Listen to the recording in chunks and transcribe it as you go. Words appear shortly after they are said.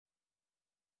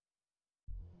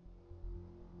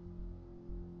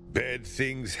Bad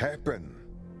things happen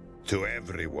to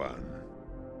everyone.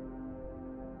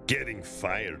 Getting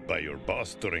fired by your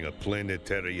boss during a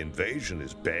planetary invasion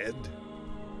is bad.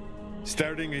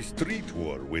 Starting a street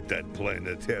war with that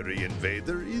planetary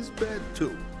invader is bad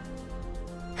too.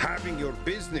 Having your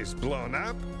business blown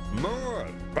up more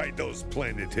by those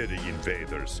planetary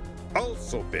invaders,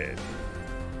 also bad.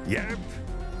 Yep,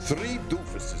 3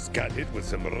 doofuses got hit with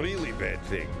some really bad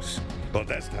things, but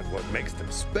that's not what makes them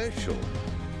special.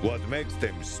 What makes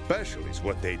them special is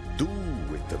what they do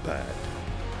with the bad.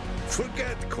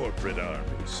 Forget corporate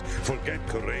armies. Forget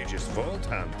courageous vault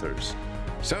hunters.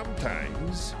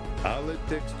 Sometimes, all it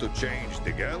takes to change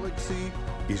the galaxy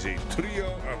is a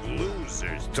trio of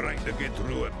losers trying to get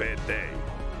through a bad day.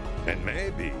 And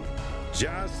maybe,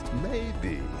 just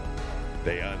maybe,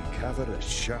 they uncover a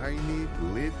shiny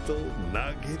little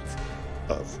nugget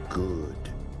of good.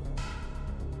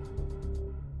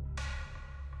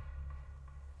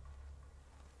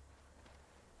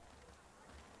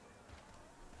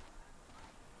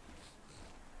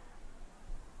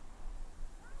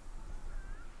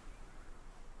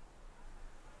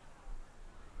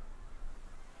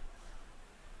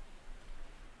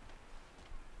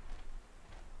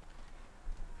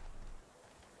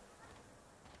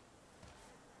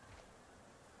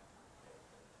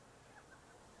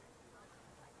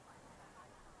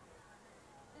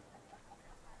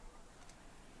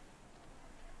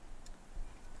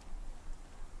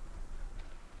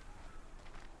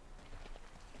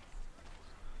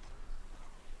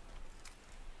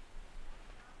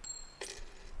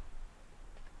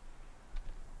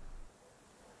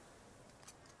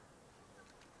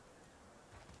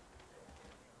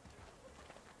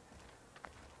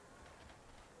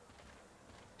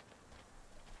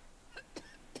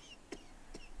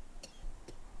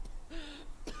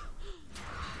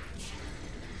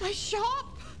 My shop!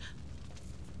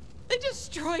 They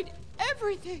destroyed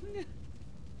everything!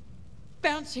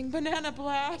 Bouncing banana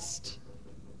blast!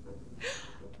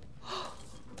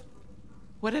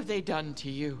 What have they done to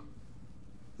you?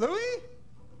 Louis?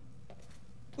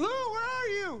 Lou, where are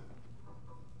you?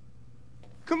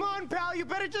 Come on, pal, you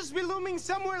better just be looming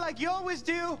somewhere like you always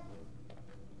do.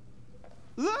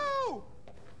 Lou!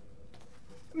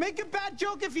 Make a bad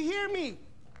joke if you hear me.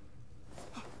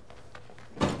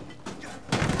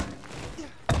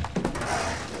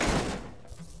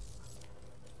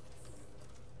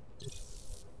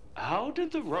 How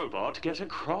did the robot get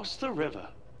across the river?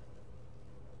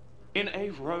 In a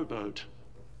rowboat.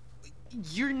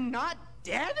 You're not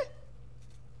dead?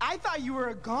 I thought you were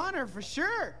a goner for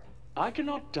sure. I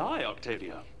cannot die,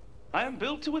 Octavia. I am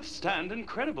built to withstand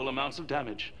incredible amounts of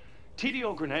damage.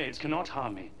 TDO grenades cannot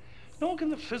harm me, nor can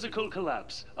the physical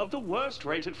collapse of the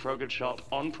worst-rated Frogurt shop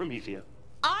on Promethea.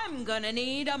 I'm gonna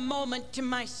need a moment to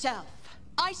myself.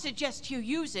 I suggest you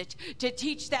use it to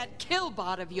teach that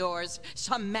killbot of yours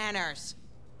some manners.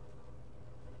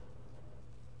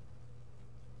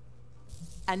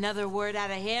 Another word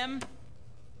out of him,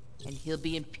 and he'll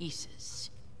be in pieces.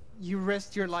 You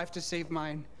risked your life to save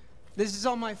mine. This is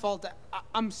all my fault.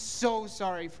 I'm so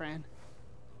sorry, Fran.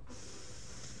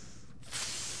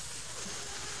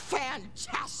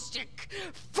 Fantastic!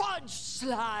 Fudge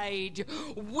slide!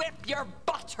 Whip your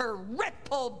butter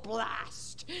ripple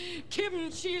blast!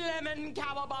 Kimchi lemon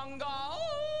cowabunga!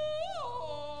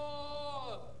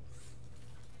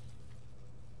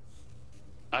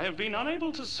 I have been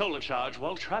unable to solar charge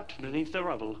while trapped beneath the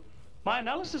rubble. My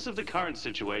analysis of the current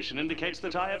situation indicates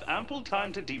that I have ample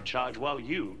time to deep charge while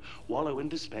you wallow in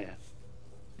despair.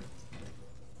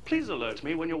 Please alert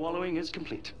me when your wallowing is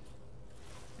complete.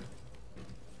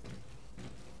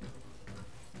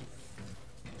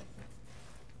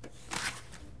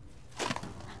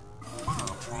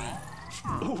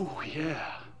 Oh,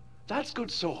 yeah. That's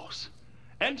good sauce.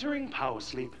 Entering power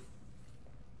sleep.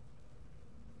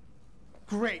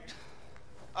 Great.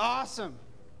 Awesome.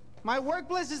 My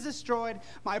workplace is destroyed,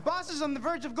 my boss is on the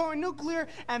verge of going nuclear,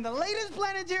 and the latest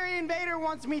planetary invader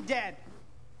wants me dead.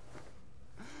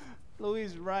 Louis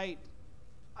is right.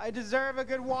 I deserve a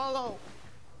good wallow.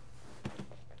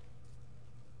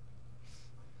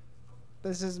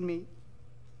 This is me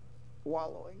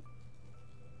wallowing.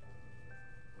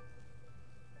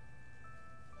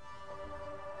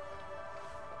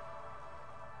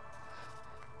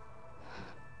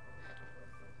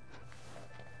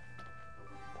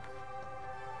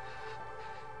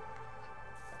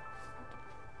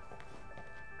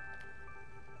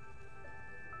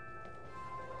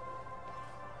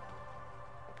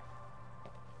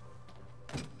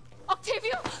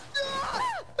 Octavia!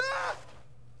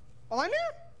 All I knew?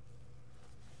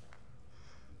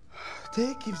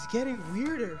 Day keeps getting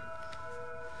weirder.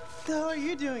 the hell are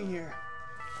you doing here?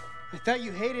 I thought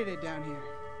you hated it down here.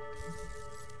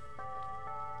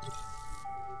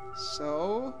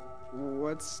 So,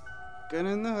 what's good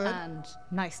in the hood? And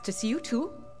nice to see you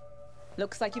too.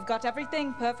 Looks like you've got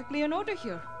everything perfectly in order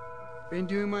here. Been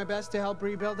doing my best to help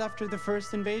rebuild after the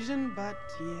first invasion, but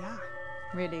yeah.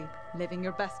 Really living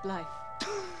your best life.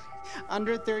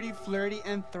 Under 30, flirty,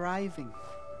 and thriving.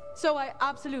 So I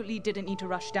absolutely didn't need to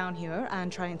rush down here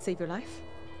and try and save your life?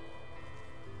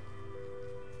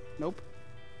 Nope.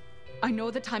 I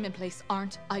know the time and place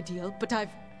aren't ideal, but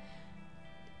I've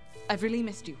really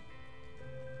missed you.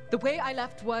 The way I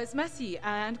left was messy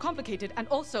and complicated and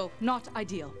also not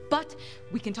ideal. But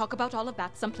we can talk about all of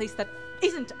that someplace that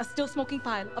isn't a still smoking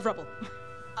pile of rubble.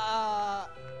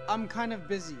 I'm kind of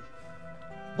busy.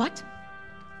 What?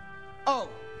 Oh,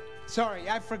 sorry,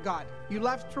 I forgot. You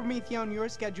left Promethea on your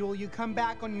schedule, you come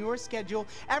back on your schedule.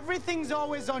 Everything's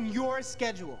always on your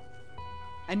schedule.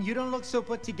 And you don't look so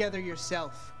put together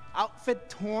yourself. Outfit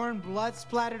torn, blood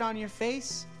splattered on your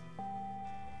face.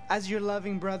 As your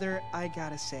loving brother, I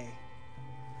gotta say,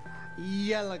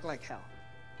 you look like hell.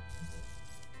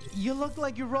 You look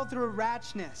like you rolled through a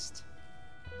rat's nest.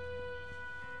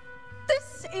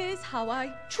 This is how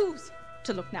I choose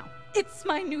to look now. It's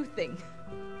my new thing.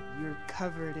 You're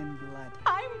covered in blood.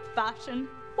 I'm fashion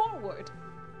forward.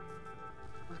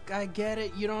 Look, I get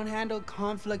it. You don't handle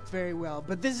conflict very well,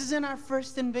 but this isn't our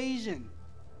first invasion.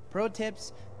 Pro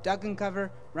tips, duck and cover,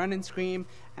 run and scream,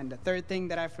 and the third thing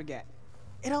that I forget.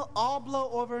 It'll all blow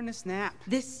over in a snap.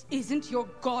 This isn't your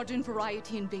garden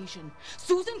variety invasion.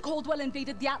 Susan Caldwell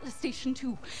invaded the Atlas Station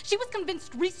too. She was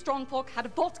convinced Reese Strongfolk had a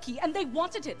vault key and they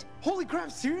wanted it. Holy crap,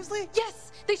 seriously?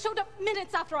 Yes, they showed up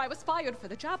minutes after I was fired for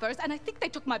the Jabbers, and I think they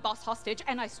took my boss hostage,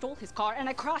 and I stole his car, and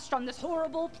I crashed on this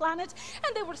horrible planet,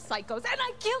 and they were psychos, and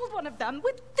I killed one of them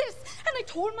with this, and I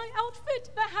tore my outfit,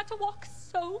 and I had to walk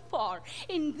so far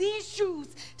in these shoes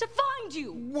to find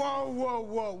you. Whoa, whoa,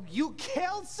 whoa. You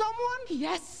killed someone?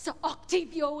 Yes,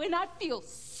 Octavio, and I feel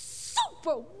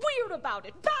super weird about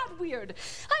it. Bad weird.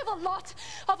 I have a lot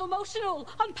of emotional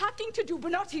unpacking to do,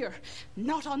 but not here.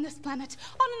 Not on this planet.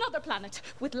 On another planet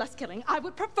with less killing. I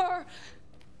would prefer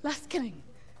less killing.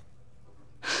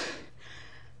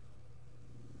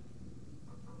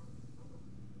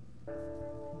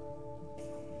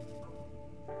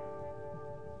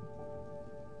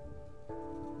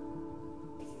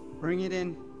 Bring it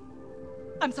in.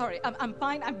 I'm sorry. I'm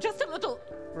fine. I'm just a little...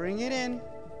 Bring it in.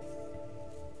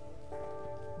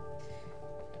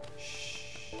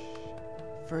 Shh.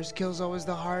 First kill's always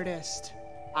the hardest.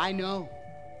 I know.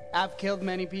 I've killed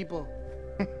many people.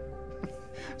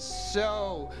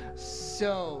 so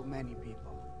many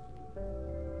people.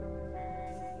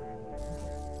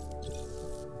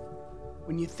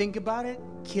 When you think about it,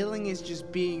 killing is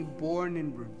just being born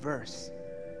in reverse.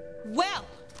 Well,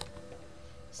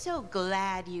 so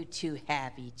glad you two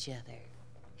have each other.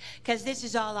 'Cause this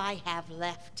is all I have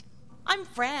left. I'm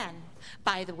Fran,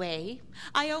 by the way.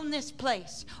 I own this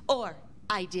place, or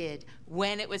I did,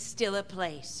 when it was still a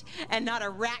place, and not a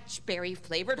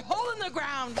raspberry-flavored hole in the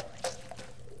ground.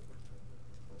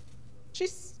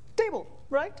 She's stable,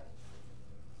 right?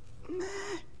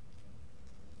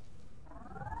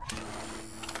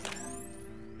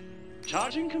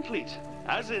 Charging complete.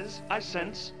 As is, I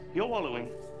sense you're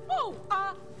wallowing. Oh,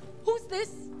 who's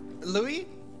this? Louis?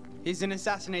 He's an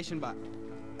assassination bot.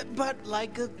 But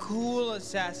like a cool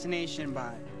assassination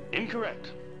bot.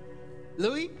 Incorrect.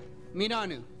 Louis? Meet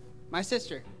Anu, my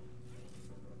sister.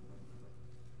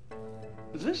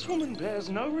 This woman bears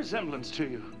no resemblance to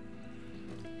you.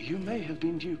 You may have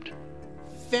been duped.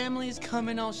 Families come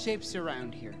in all shapes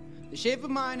around here. The shape of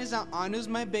mine is that Anu's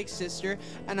my big sister,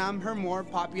 and I'm her more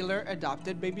popular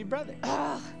adopted baby brother.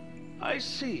 I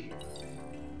see.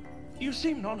 You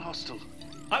seem non-hostile.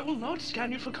 I will not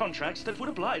scan you for contracts that would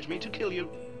oblige me to kill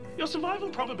you. Your survival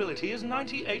probability is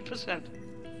 98%.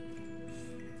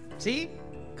 See?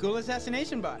 Cool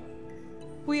assassination bot.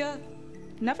 We,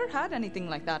 never had anything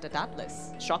like that at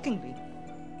Atlas, shockingly.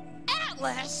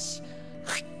 Atlas?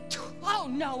 Oh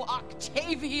no,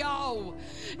 Octavio!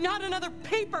 Not another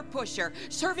paper pusher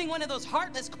serving one of those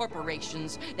heartless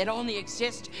corporations that only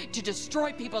exist to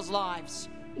destroy people's lives.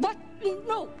 What?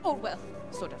 No. Oh, well,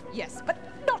 sort of, yes, but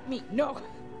not me, no.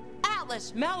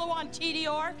 Atlas, mellow on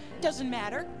TDR, doesn't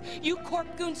matter. You corp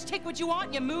goons take what you want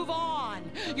and you move on.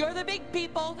 You're the big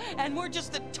people, and we're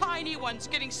just the tiny ones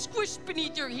getting squished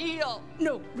beneath your heel.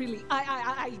 No, really,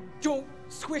 I don't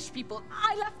squish people.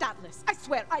 I left Atlas. I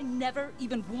swear, I never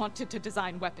even wanted to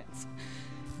design weapons.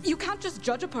 You can't just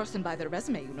judge a person by their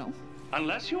resume, you know.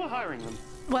 Unless you are hiring them.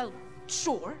 Well,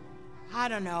 sure. I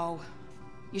don't know.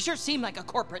 You sure seem like a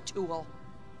corporate tool.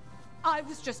 I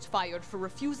was just fired for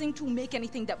refusing to make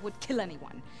anything that would kill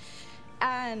anyone.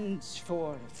 And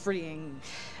for freeing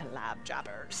lab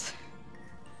jabbers.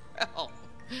 Well,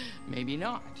 maybe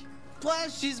not.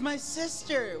 Plus, she's my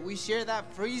sister. We share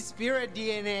that free spirit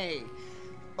DNA.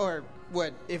 Or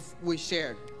what if we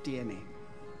shared DNA?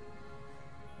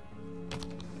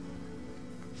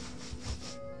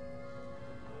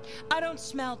 I don't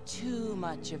smell too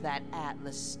much of that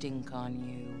Atlas stink on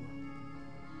you.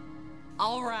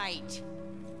 All right.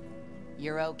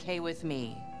 You're okay with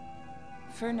me.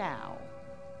 For now.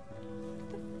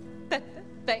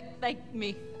 Thank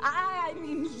me. I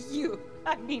mean you.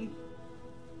 I mean...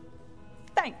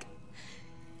 Thank.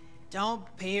 Don't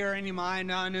pay her any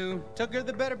mind, Anu. Took her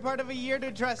the better part of a year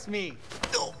to trust me.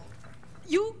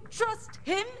 You trust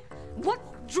him?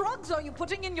 What drugs are you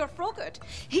putting in your Frogurt?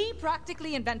 He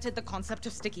practically invented the concept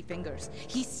of sticky fingers.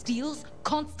 He steals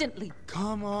constantly.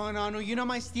 Come on, Anu. You know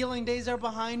my stealing days are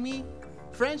behind me?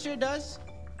 Friend sure does.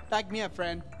 Back me up,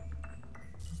 friend.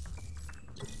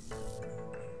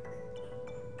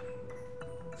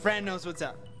 Friend knows what's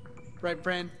up. Right,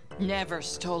 friend? Never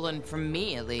stolen from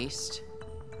me, at least.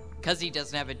 'Cause he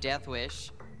doesn't have a death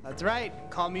wish. That's right.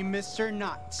 Call me Mr.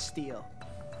 Not Steal.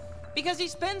 Because he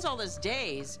spends all his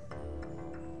days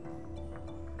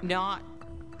not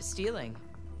stealing.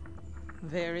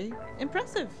 Very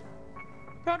impressive.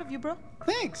 Proud of you, bro.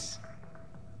 Thanks.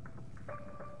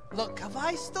 Look, have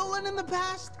I stolen in the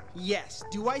past? Yes.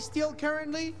 Do I steal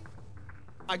currently?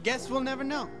 I guess we'll never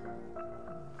know.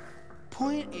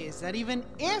 Point is that even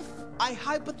if I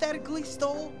hypothetically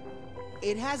stole,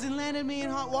 it hasn't landed me in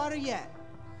hot water yet.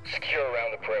 Secure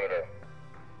around the perimeter.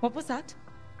 What was that?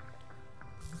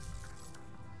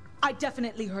 I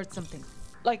definitely heard something.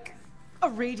 Like a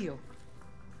radio.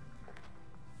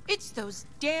 It's those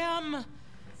damn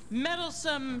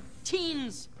meddlesome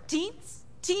teens. Teens?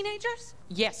 Teenagers?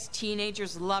 Yes,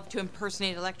 teenagers love to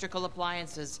impersonate electrical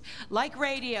appliances, like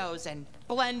radios and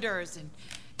blenders and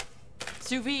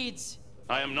sous vides.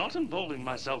 I am not involving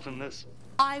myself in this.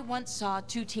 I once saw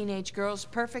two teenage girls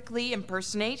perfectly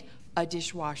impersonate a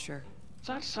dishwasher.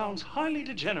 That sounds highly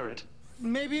degenerate.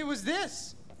 Maybe it was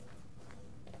this.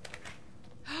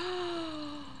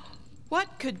 What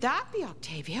could that be,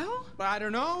 Octavio? I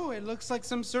don't know. It looks like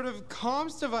some sort of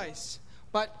comms device.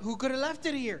 But who could have left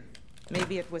it here?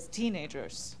 Maybe it was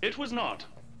teenagers. It was not.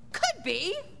 Could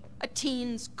be. A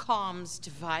teen's comms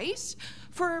device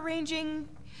for arranging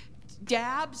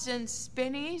dabs and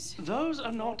spinnies. Those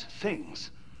are not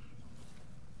things.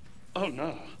 Oh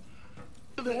no.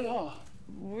 They are.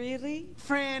 Really?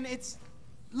 Fran, it's...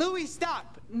 Louis,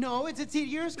 stop. No, it's a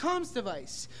TDR's comms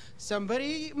device.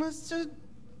 Somebody must have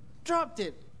dropped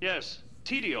it. Yes,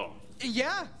 Tedior.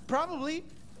 Yeah, probably.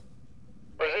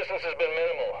 Resistance has been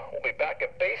minimal. We'll be back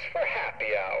at base for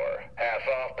happy hour. Half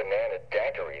off banana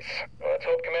daiquiris. Let's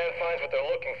hope Command finds what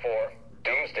they're looking for.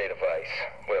 Doomsday device,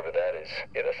 whatever that is.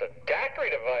 Yeah, that's a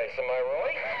daiquiri device, am I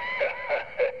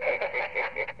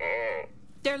right?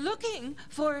 They're looking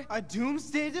for... A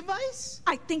doomsday device?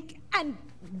 I think, and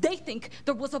they think,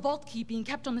 there was a vault key being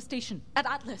kept on the station at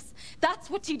Atlas. That's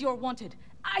what Tedior wanted.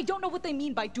 I don't know what they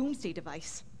mean by doomsday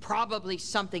device. Probably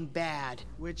something bad.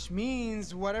 Which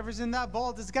means whatever's in that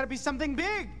vault has got to be something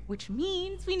big. Which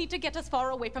means we need to get as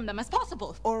far away from them as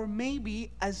possible. Or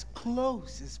maybe as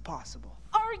close as possible.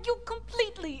 Are you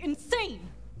completely insane?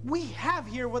 We have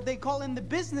here what they call in the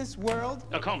business world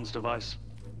A comms device.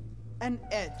 an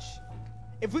edge.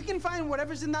 If we can find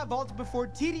whatever's in that vault before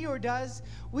Tedior does,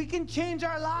 we can change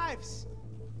our lives.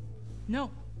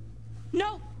 No.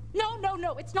 No! No, no,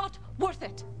 no, it's not worth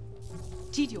it.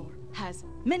 Tedior has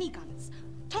many guns.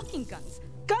 Talking guns.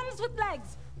 Guns with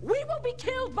legs. We will be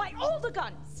killed by all the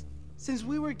guns. Since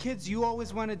we were kids, you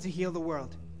always wanted to heal the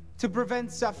world. To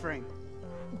prevent suffering.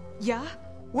 Yeah?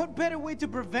 What better way to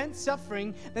prevent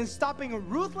suffering than stopping a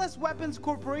ruthless weapons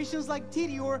corporations like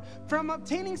Tedior from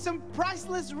obtaining some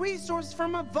priceless resource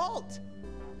from a vault?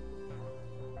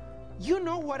 You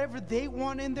know whatever they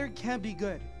want in there can't be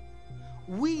good.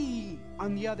 We,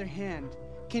 on the other hand,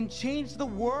 can change the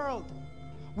world.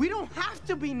 We don't have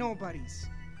to be nobodies.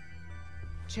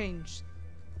 Change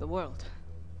the world.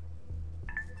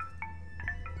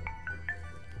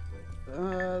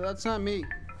 That's not me.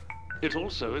 It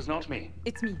also is not me.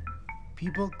 It's me.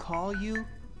 People call you?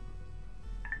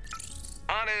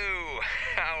 Anu,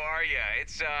 how are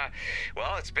ya?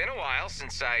 Well, it's been a while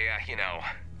since I,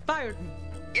 Fired me.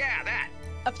 Yeah, that.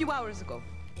 A few hours ago.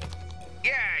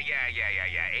 Yeah,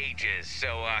 ages.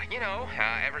 So,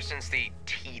 ever since the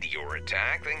Tedior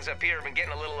attack, things up here have been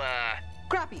getting a little,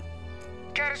 Crappy.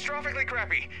 Catastrophically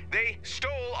crappy. They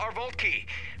stole our vault key.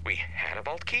 We had a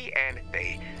vault key, and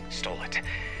they stole it.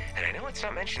 And I know it's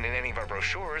not mentioned in any of our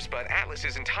brochures, but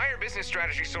Atlas's entire business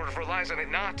strategy sort of relies on it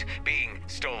not being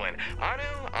stolen.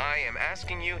 Anu, I am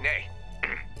asking you, nay,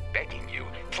 begging you,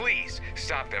 please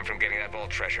stop them from getting that vault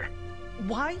treasure.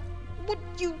 Why would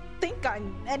you think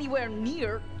I'm anywhere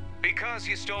near? Because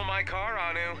you stole my car,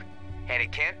 Anu. And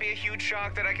it can't be a huge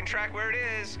shock that I can track where it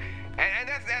is. And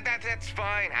that's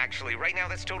fine, actually. Right now,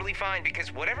 that's totally fine,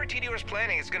 because whatever TDR is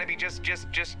planning is gonna be just...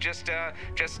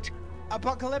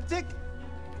 Apocalyptic?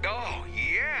 Oh,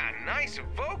 yeah, nice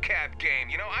vocab game.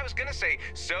 You know, I was gonna say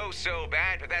so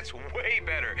bad, but that's way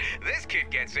better. This kid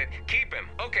gets it. Keep him.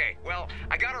 Okay, well,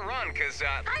 I gotta run, because,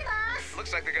 Bye, boss!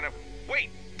 looks like they're gonna... Wait,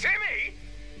 Timmy!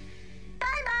 Bye,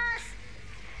 boss!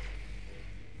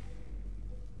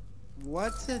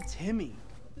 What's a Timmy?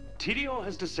 TDO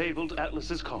has disabled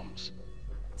Atlas's comms.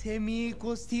 Timmy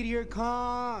equals TDR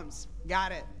comms.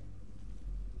 Got it.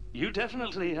 You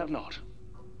definitely have not.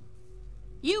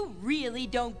 You really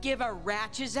don't give a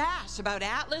rat's ass about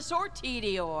Atlas or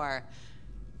Tedior.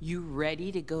 You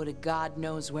ready to go to God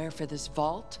knows where for this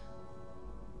vault?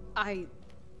 I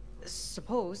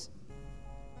suppose.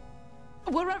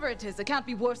 Wherever it is, it can't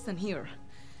be worse than here.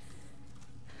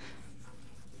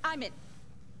 I'm in.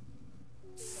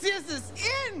 Sis is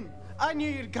in! I knew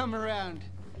you'd come around.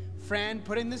 Fran,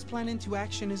 putting this plan into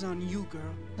action is on you,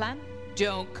 girl. Plan?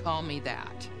 Don't call me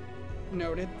that.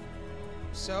 Noted.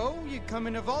 So, you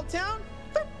coming to Vault Town?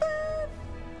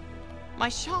 My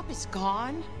shop is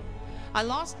gone. I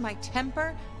lost my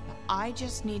temper. I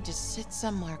just need to sit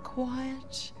somewhere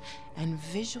quiet and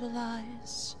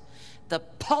visualize the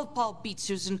pulp I'll beat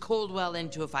Susan Coldwell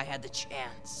into if I had the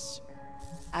chance.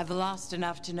 I've lost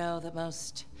enough to know that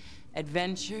most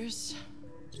adventures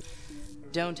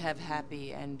don't have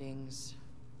happy endings.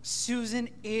 Susan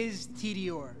is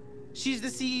TDR. She's the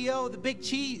CEO of the Big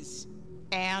Cheese.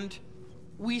 And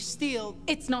We steal.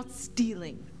 It's not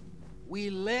stealing. We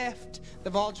lift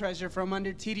the vault treasure from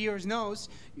under TDR's nose.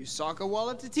 You sock a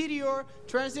wallop to TDR,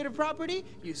 translate a property,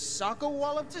 you sock a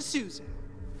wallop to Susan.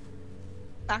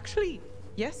 Actually,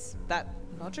 yes, that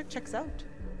logic checks out.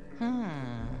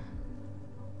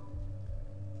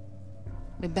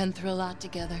 We've been through a lot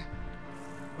together.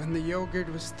 When the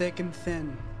yogurt was thick and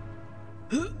thin.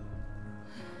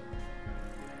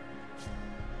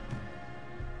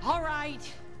 All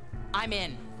right, I'm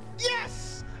in.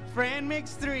 Yes! Fran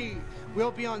makes 3.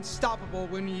 We'll be unstoppable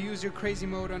when you use your crazy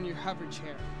mode on your hover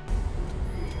chair.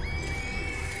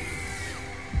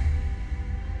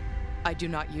 I do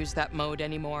not use that mode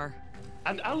anymore.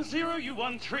 And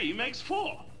Al0U13 makes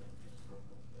 4.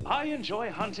 I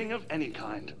enjoy hunting of any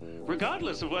kind,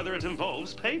 regardless of whether it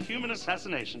involves paid human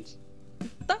assassinations.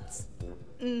 That's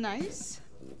nice.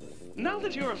 Now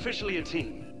that you're officially a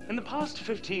team, in the past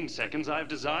 15 seconds I've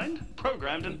designed,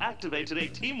 programmed, and activated a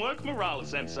teamwork morale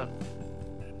sensor.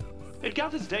 It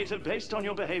gathers data based on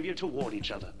your behavior toward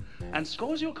each other, and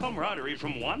scores your camaraderie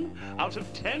from 1 out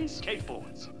of 10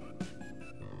 skateboards.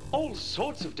 All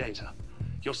sorts of data.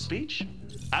 Your speech,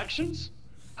 actions,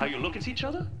 how you look at each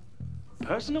other,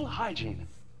 personal hygiene.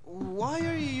 Why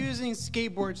are you using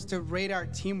skateboards to rate our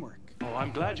teamwork? Oh,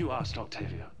 I'm glad you asked,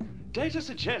 Octavia. Data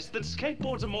suggests that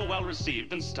skateboards are more well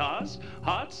received than stars,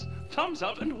 hearts, thumbs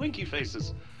up, and winky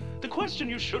faces. The question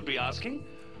you should be asking,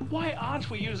 why aren't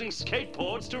we using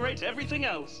skateboards to rate everything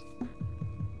else?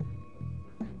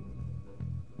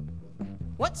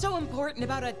 What's so important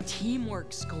about a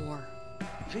teamwork score?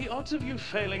 The odds of you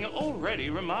failing are already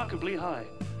remarkably high.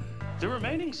 The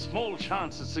remaining small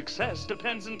chance of success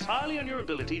depends entirely on your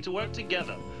ability to work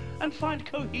together and find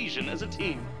cohesion as a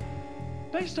team.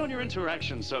 Based on your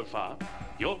interactions so far,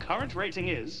 your current rating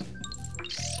is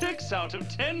 6 out of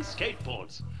 10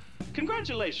 skateboards.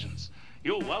 Congratulations,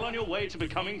 you're well on your way to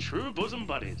becoming true bosom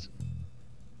buddies.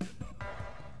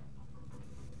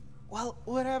 Well,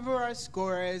 whatever our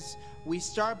score is, we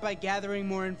start by gathering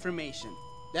more information.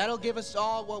 That'll give us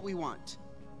all what we want.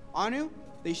 Anu,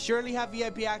 they surely have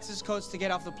VIP access codes to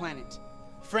get off the planet.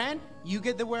 Fran, you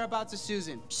get the whereabouts of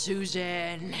Susan.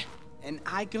 Susan. And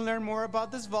I can learn more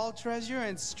about this vault treasure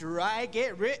and strike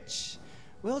it rich.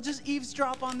 We'll just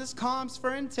eavesdrop on this comms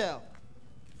for intel.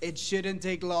 It shouldn't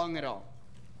take long at all.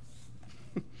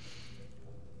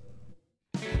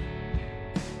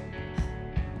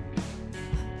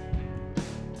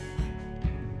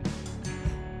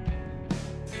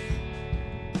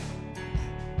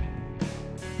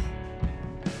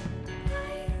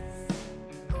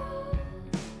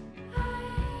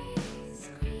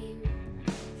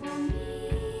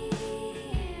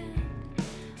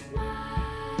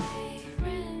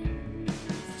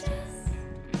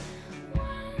 One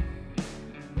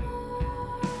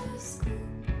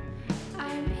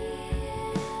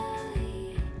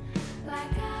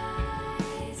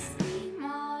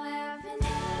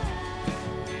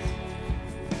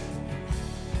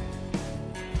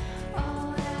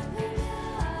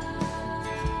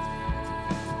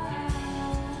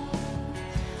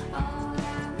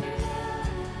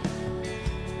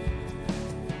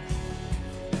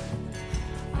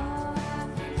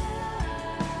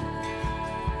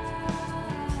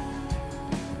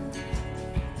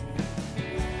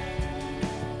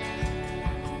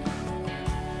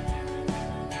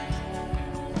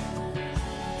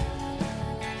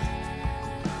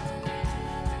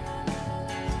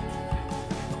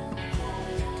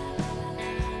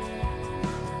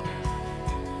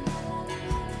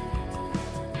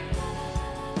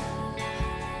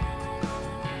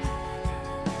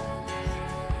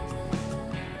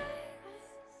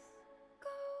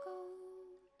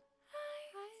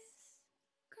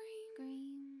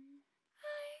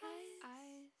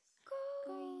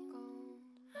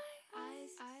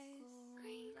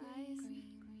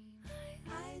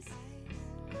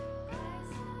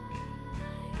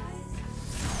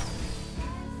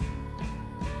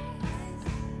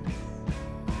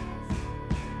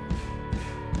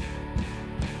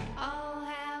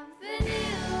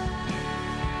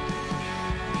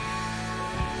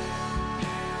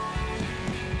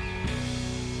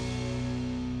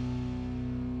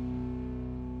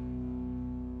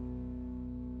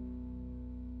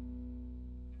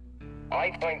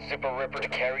I find Zipper Ripper to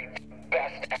carry the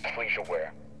best athleisure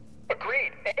wear.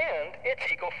 Agreed, and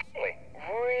it's eco-friendly.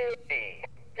 Really?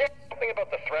 Yeah, something about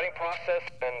the threading process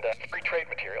and free trade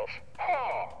materials.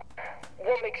 Huh.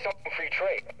 What makes something free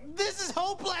trade? This is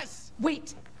hopeless!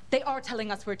 Wait, they are telling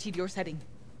us where Tedior's heading.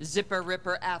 Zipper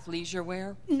Ripper athleisure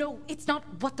wear? No, it's not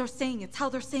what they're saying, it's how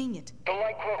they're saying it. The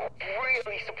light quote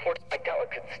really supports my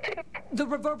delicates, too. The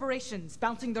reverberations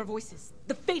bouncing their voices.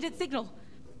 The faded signal.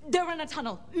 They're in a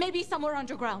tunnel, maybe somewhere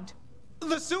underground.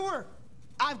 The sewer!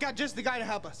 I've got just the guy to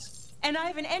help us. And I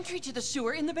have an entry to the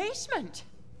sewer in the basement.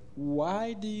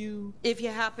 Why do you... If you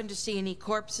happen to see any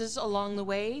corpses along the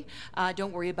way,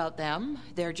 don't worry about them.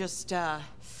 They're just,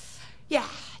 yeah,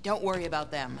 don't worry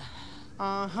about them.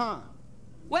 Uh-huh.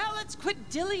 Well, let's quit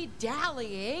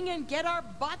dilly-dallying and get our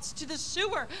butts to the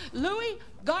sewer. Louis,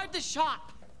 guard the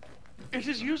shop. It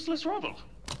is useless rubble.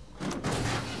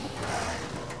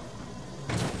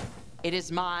 It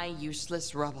is my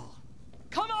useless rubble.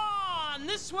 Come on,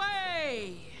 this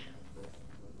way!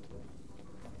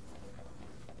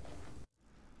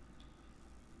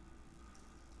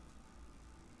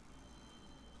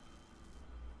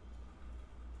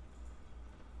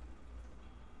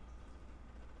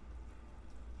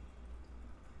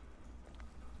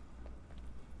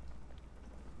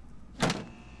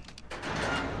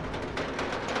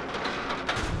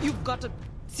 You've got a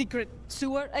secret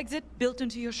sewer exit built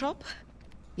into your shop?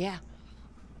 Yeah.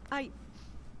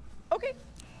 Okay,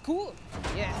 cool.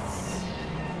 Yes.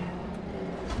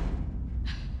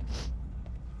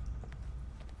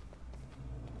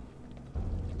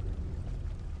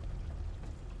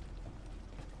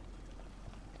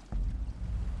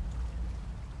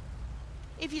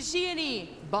 If you see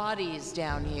any bodies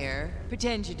down here,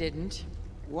 pretend you didn't.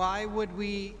 Why would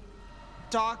we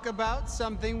talk about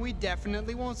something we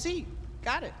definitely won't see?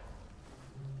 Got it.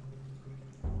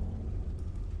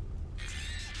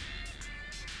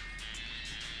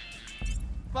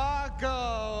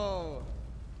 Paco!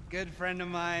 Good friend of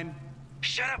mine.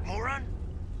 Shut up, moron!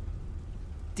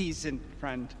 Decent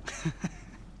friend.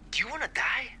 Do you wanna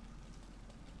die?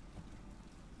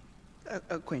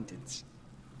 Acquaintance.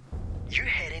 You're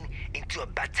heading into a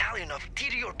battalion of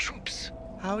Tyrio troops.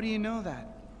 How do you know that?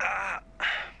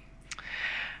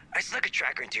 I snuck a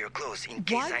tracker into your clothes in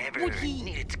case Why I ever would he-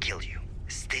 needed to kill you.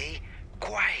 Stay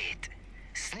quiet.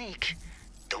 Sneak.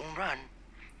 Don't run.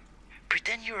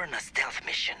 Pretend you're on a stealth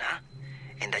mission, huh?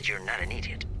 And that you're not an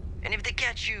idiot. And if they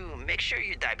catch you, make sure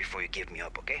you die before you give me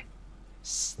up, okay?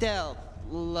 Stealth.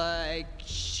 Like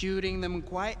shooting them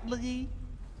quietly?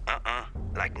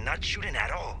 Like not shooting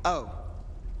at all. Oh.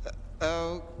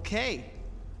 Okay.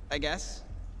 I guess.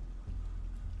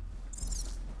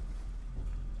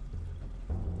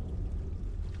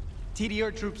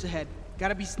 TDR troops ahead.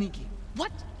 Gotta be sneaky.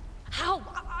 What? How?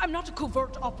 I'm not a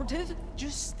covert operative.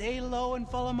 Just stay low and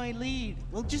follow my lead.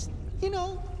 We'll just,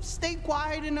 stay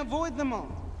quiet and avoid them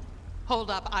all. Hold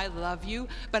up, I love you,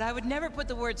 but I would never put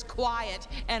the words quiet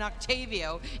and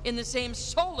Octavio in the same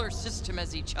solar system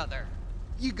as each other.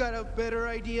 You got a better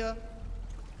idea?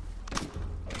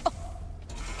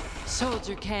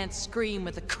 Soldier can't scream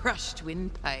with a crushed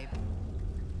windpipe.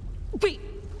 Wait,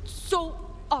 so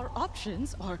our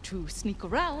options are to sneak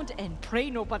around and pray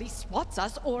nobody spots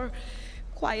us, or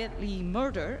quietly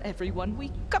murder everyone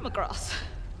we come across.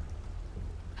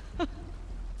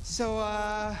 So,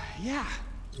 yeah.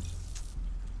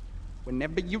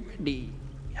 Whenever you're ready.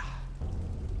 Yeah.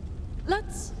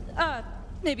 Let's,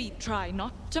 maybe try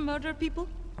not to murder people?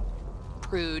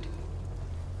 Prude.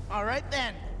 All right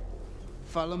then.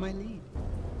 Follow my lead.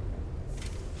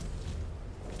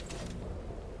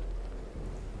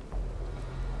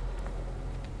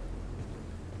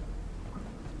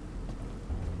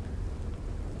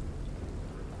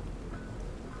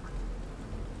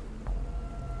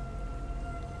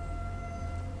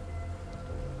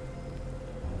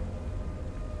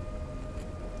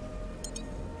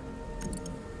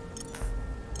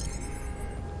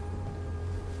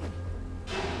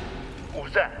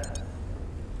 Who's that?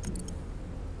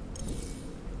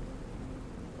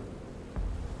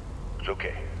 It's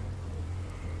okay.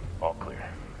 All clear.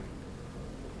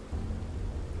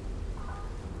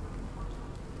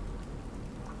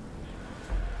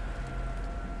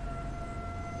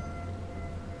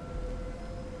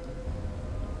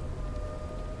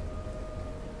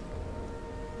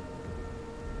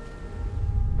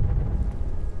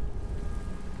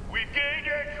 We've gained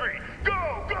entry!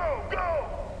 Go, go, go!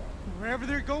 Wherever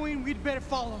they're going, we'd better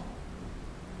follow.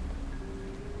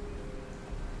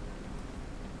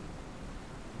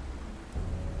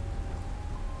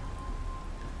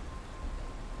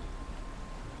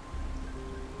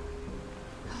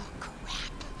 Oh,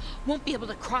 crap. Won't be able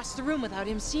to cross the room without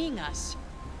him seeing us.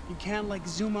 You can't, like,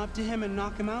 zoom up to him and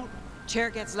knock him out? Chair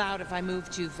gets loud if I move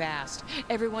too fast.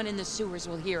 Everyone in the sewers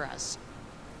will hear us.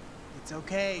 It's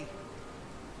okay.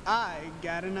 I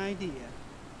got an idea.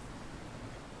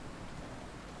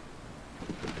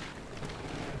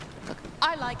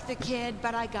 I like the kid,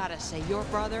 but I gotta say, your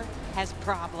brother has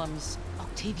problems.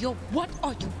 Octavio, what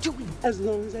are you doing? As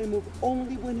long as I move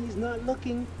only when he's not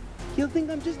looking, he'll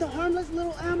think I'm just a harmless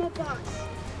little ammo box.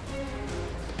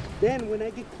 Then when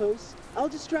I get close, I'll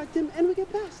distract him and we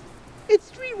get past.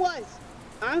 It's streetwise.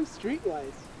 I'm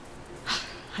streetwise.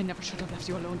 I never should have left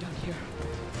you alone down here.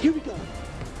 Here we go.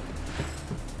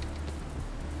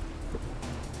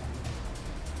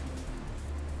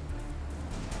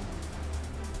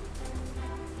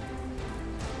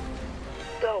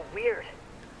 So weird.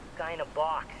 Guy in a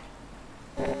box.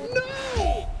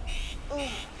 No!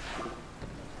 Oh.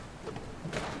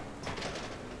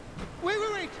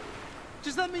 Wait.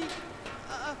 Just let me...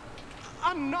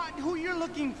 I'm not who you're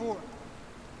looking for.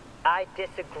 I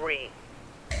disagree.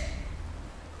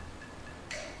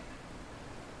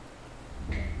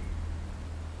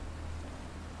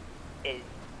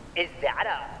 Is that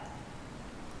a...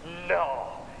 No,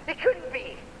 it couldn't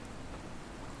be.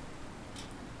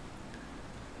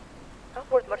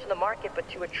 Not worth much on the market, but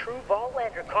to a true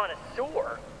Vaultlander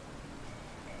connoisseur.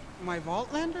 My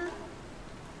Vaultlander?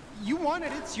 You want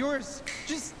it, it's yours.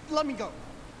 Just let me go.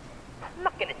 I'm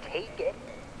not gonna take it.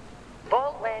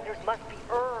 Vaultlanders must be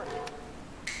earned.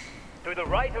 Through the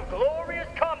rite of glorious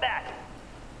combat.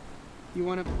 You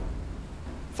want to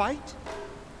fight?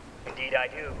 Indeed I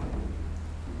do.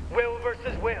 Will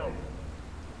versus will.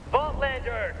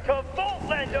 Vaultlander to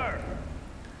Vaultlander!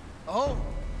 Oh.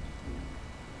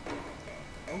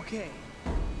 Okay.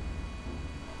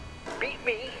 Beat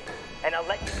me, and I'll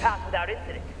let you pass without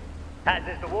incident, as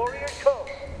is the warrior's code.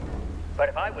 But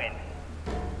if I win,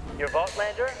 your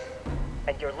Vaultlander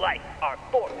and your life are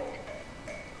forfeit.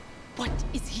 What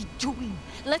is he doing?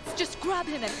 Let's just grab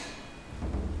him and...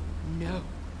 No.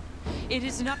 It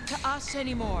isn't up to us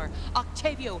anymore.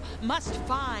 Octavio must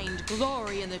find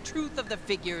glory in the truth of the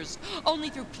figures. Only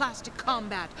through plastic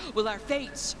combat will our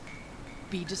fates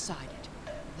be decided.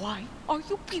 Why are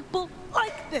you people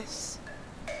like this?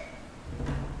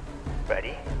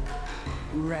 Ready?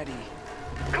 Ready.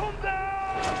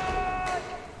 Combat!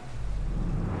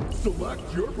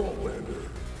 Select your Vaultlander.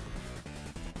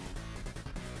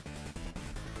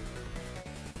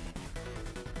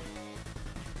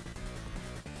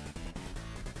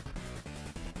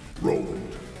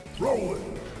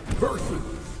 Roland versus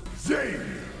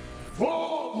Zane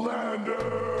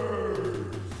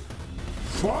Vaultlanders.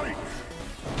 Fight!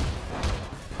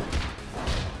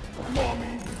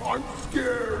 Mommy, I'm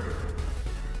scared.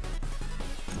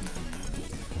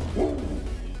 Whoa!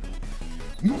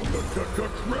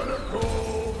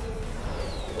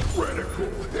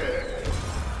 Critical hit.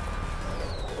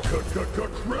 Critical.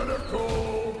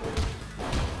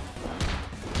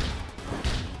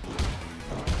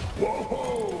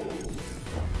 Whoa!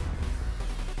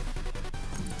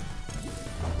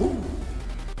 Ooh.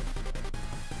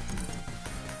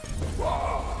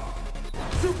 Ah!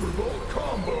 Super Bowl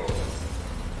combo!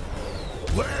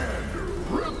 Lander,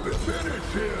 rip it, finish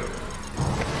him!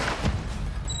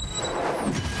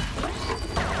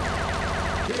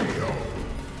 KO!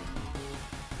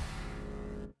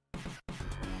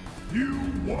 You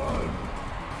won!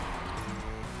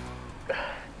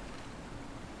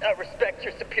 I respect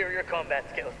your superior combat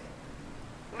skills.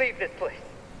 Leave this place.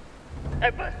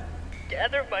 I must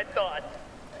gather my thoughts.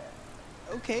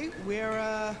 Okay,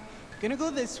 we're, gonna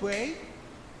go this way.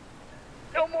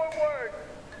 No more words.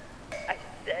 I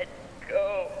said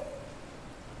go.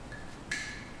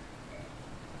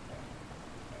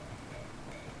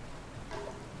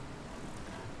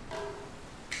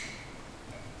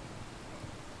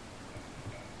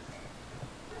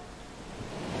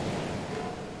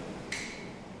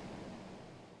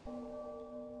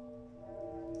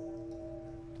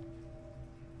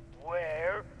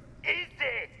 Where is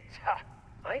it?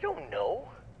 I don't know.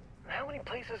 How many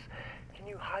places can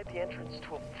you hide the entrance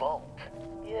to a vault?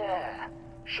 Yeah,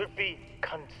 should be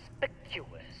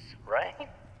conspicuous, right?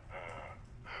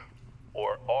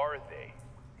 Or are they?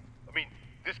 I mean,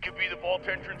 this could be the vault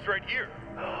entrance right here.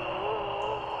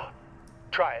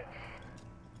 Try it.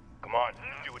 Come on,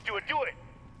 do it.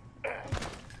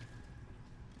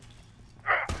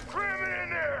 Cram it in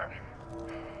there!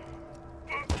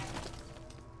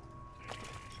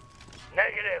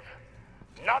 Negative.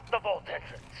 Not the vault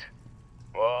entrance.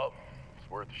 Well, it's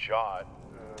worth a shot.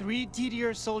 3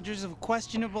 TDR soldiers of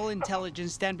questionable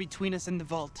intelligence stand between us and the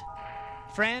vault.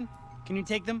 Fran, can you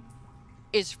take them?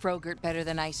 Is Frogurt better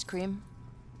than ice cream?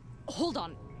 Hold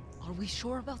on. Are we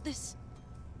sure about this?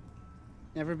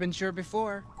 Never been sure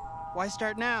before. Why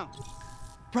start now?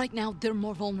 Right now, they're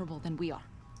more vulnerable than we are.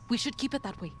 We should keep it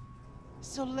that way.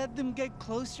 So let them get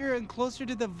closer and closer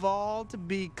to the vault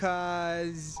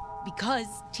because... Because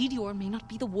Tedior may not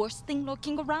be the worst thing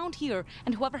lurking around here,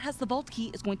 and whoever has the vault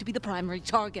key is going to be the primary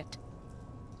target.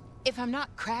 If I'm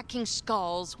not cracking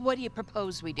skulls, what do you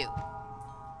propose we do?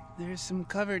 There's some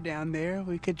cover down there.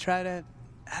 We could try to,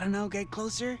 I don't know, get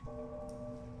closer?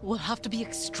 We'll have to be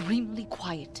extremely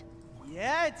quiet.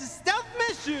 Yeah, it's a stealth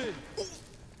mission!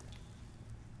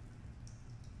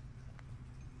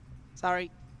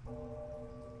 Sorry.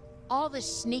 All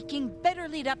this sneaking better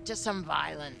lead up to some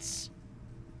violence.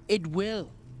 It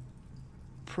will.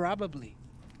 Probably.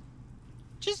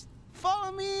 Just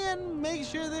follow me and make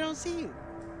sure they don't see you.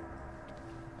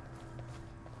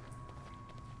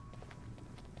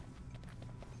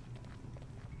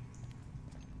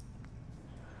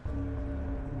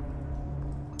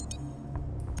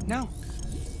 Now,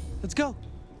 let's go.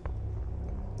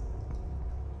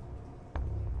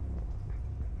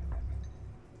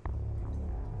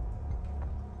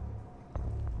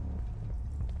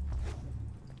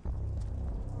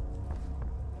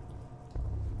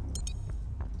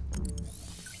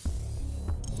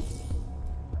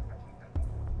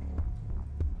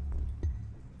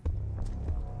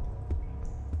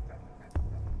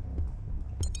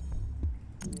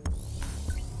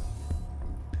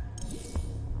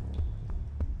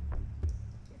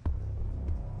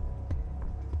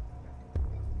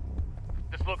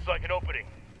 This looks like an opening.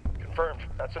 Confirmed.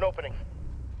 That's an opening.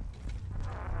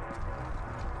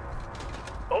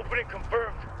 Opening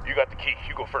confirmed. You got the key.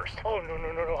 You go first. Oh,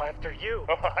 no. After you.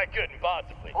 Oh, I couldn't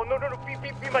possibly. Oh, no.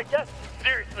 Be my guest.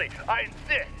 Seriously, I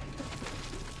insist.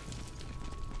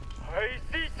 I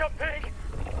see something.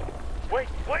 Wait.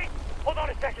 Hold on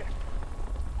a second.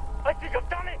 I think I've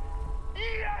done it.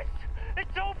 Yes!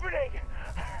 It's opening.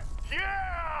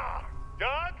 Yeah!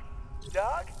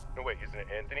 Doug? No, wait, isn't it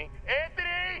Anthony?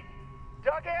 Anthony!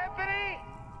 Doug Anthony!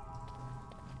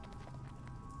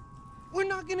 We're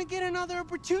not gonna get another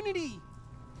opportunity.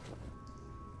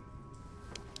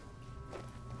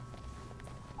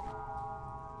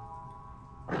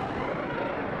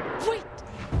 Wait!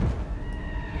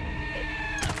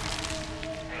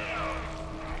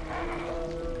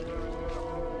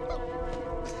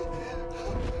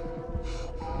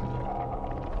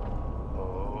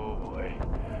 Oh boy.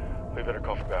 We better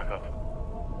call for backup.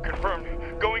 Confirmed.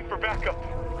 Going for backup.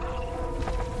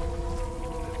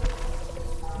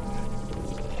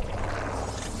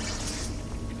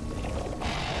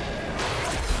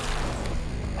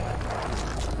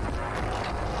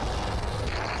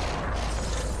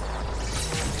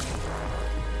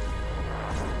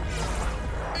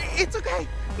 It's okay.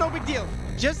 No big deal.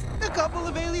 Just a couple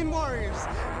of alien warriors.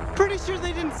 Pretty sure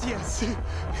they didn't see us.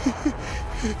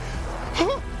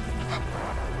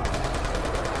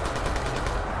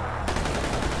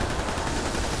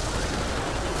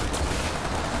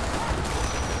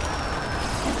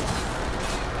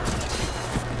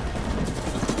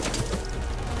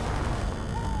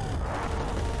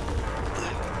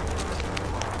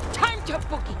 Time to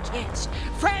boogie, kids.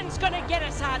 Fran's gonna get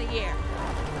us out of here.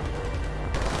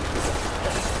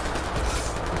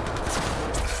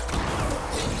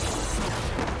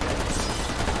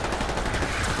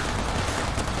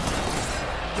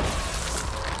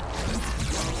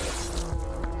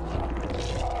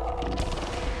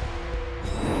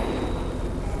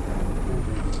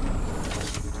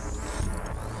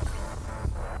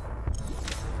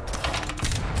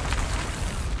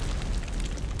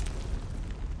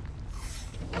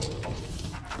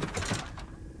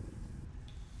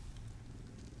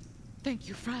 Thank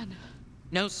you, Fran.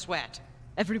 No sweat.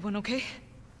 Everyone okay?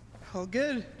 All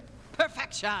good.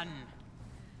 Perfection.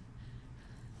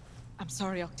 I'm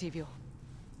sorry, Octavio.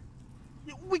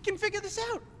 We can figure this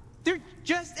out. They're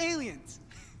just aliens.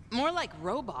 More like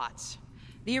robots.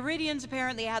 The Iridians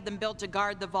apparently had them built to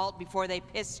guard the vault before they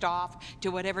pissed off to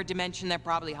whatever dimension they're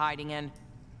probably hiding in.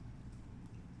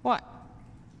 What?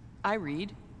 I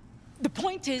read. The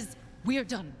point is, we're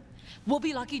done. We'll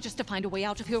be lucky just to find a way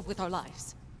out of here with our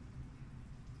lives.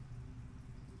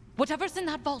 Whatever's in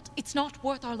that vault, it's not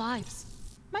worth our lives.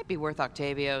 Might be worth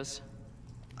Octavio's.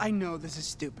 I know this is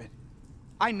stupid.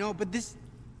 I know, but this...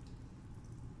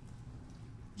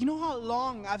 You know how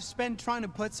long I've spent trying to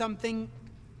put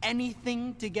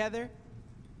anything together?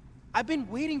 I've been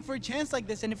waiting for a chance like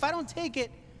this, and if I don't take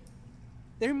it,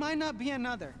 there might not be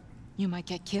another. You might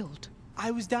get killed.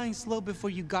 I was dying slow before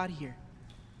you got here.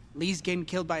 Lee's getting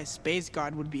killed by a space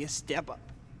guard would be a step up.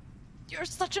 You're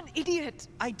such an idiot.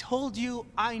 I told you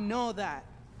I know that.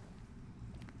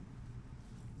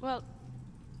 Well,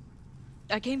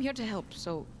 I came here to help,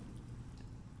 so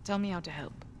tell me how to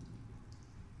help.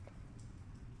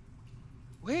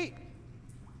 Wait.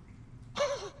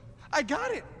 I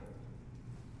got it.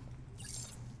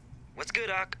 What's good,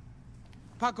 Ock?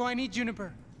 Paco, I need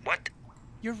Juniper. What?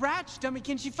 You're Ratch, dummy.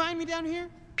 Can she find me down here?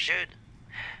 Should.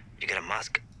 You got a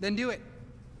musk? Then do it.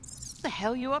 What the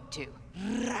hell you up to?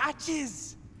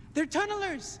 Ratches! They're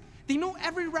tunnelers. They know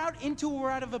every route into or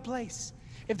out of a place.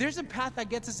 If there's a path that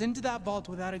gets us into that vault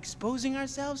without exposing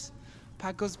ourselves,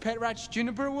 Paco's pet Ratch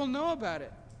Juniper will know about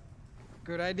it.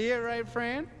 Good idea, right,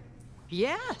 Fran?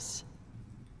 Yes.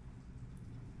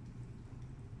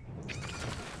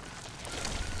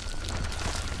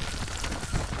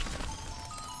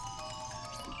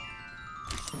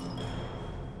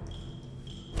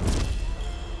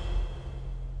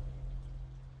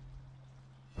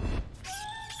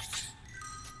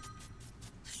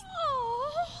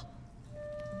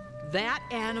 That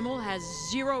animal has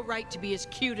zero right to be as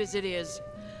cute as it is.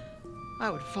 I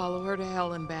would follow her to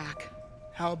hell and back.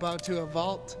 How about to a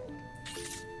vault?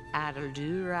 That'll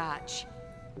do, Ratch.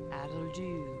 That'll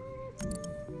do.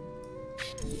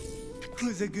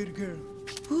 Who's a good girl?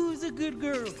 Who's a good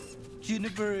girl?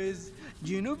 Juniper is.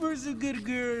 Juniper's a good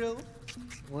girl.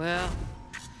 Well,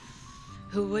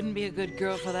 who wouldn't be a good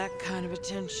girl for that kind of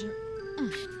attention?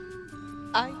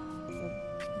 I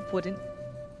would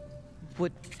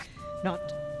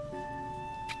not.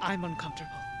 I'm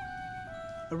uncomfortable.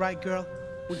 All right, girl.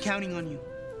 We're counting on you.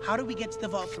 How do we get to the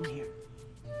vault from here?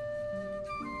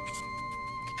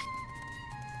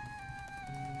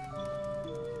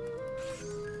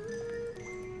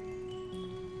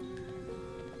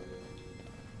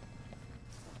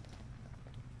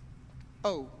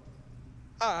 Oh.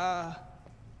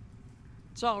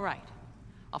 It's all right.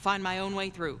 I'll find my own way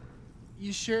through.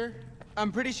 You sure?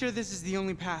 I'm pretty sure this is the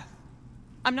only path.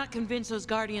 I'm not convinced those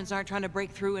Guardians aren't trying to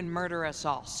break through and murder us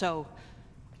all, so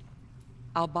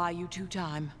I'll buy you 2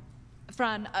 time.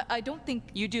 Fran, I don't think...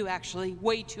 You do, actually.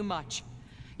 Way too much.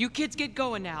 You kids get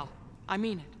going now. I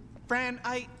mean it. Fran,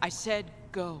 I said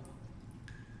go.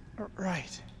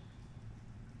 Right.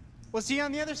 We'll see you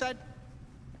on the other side.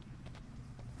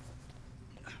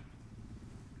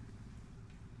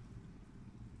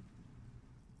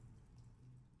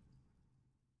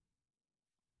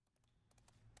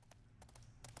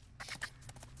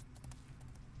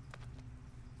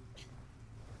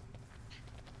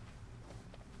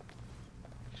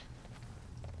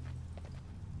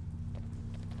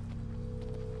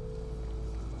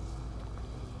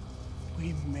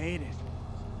 We made it.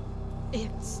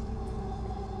 It's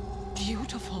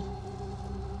beautiful.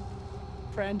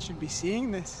 Fran should be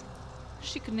seeing this.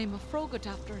 She could name a Frogut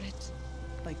after it.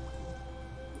 Like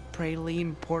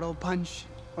praline portal punch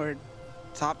or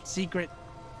top secret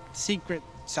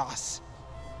sauce.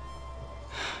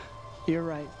 You're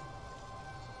right.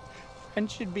 Fran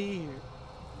should be here.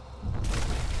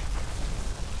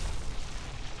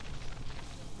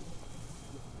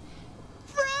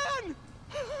 Fran!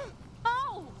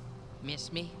 Oh!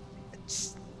 Miss me?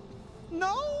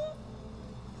 No?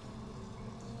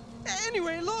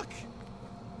 Anyway, look!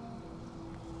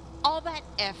 All that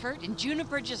effort, and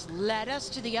Juniper just led us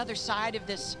to the other side of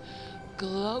this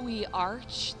glowy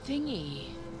arch thingy.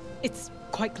 It's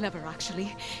quite clever,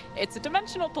 actually. It's a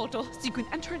dimensional portal, so you can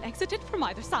enter and exit it from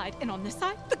either side. And on this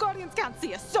side, the Guardians can't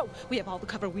see us, so we have all the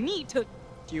cover we need to...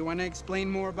 Do you want to explain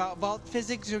more about vault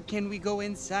physics, or can we go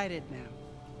inside it now?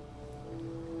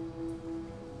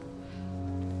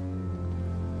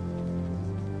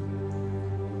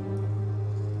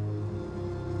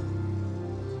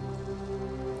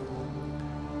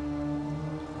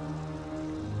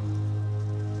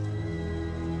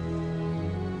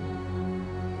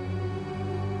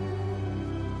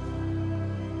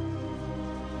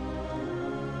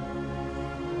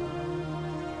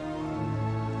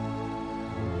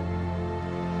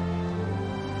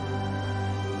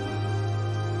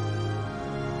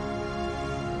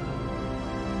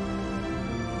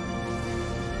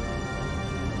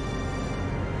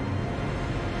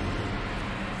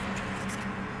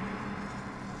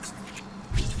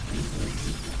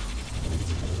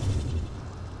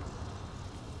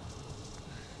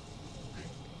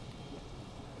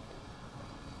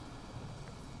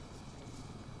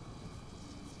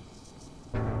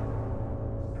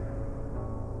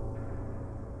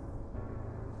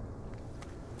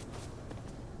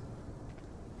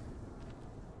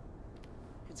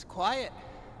 It's quiet.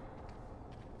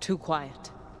 Too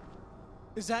quiet.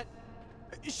 Is that...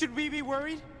 Should we be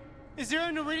worried? Is there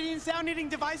an Iridian sound-eating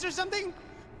device or something?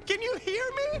 Can you hear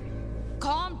me?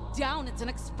 Calm down, it's an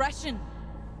expression.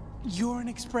 You're an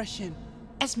expression.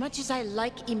 As much as I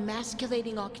like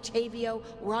emasculating Octavio,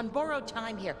 we're on borrowed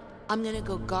time here. I'm gonna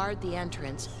go guard the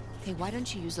entrance. Hey, why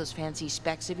don't you use those fancy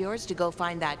specs of yours to go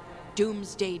find that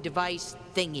doomsday device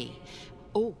thingy?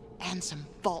 Oh, and some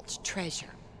vault treasure.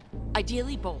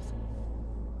 Ideally both.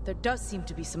 There does seem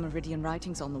to be some Meridian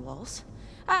writings on the walls.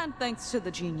 And thanks to the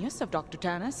genius of Dr.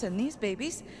 Tanis and these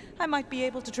babies, I might be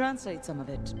able to translate some of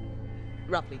it.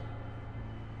 Roughly.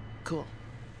 Cool.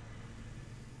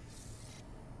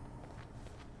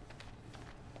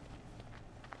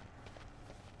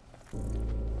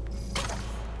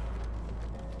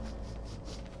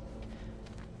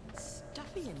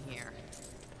 Stuffy in here.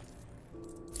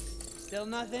 Still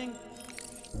nothing?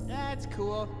 That's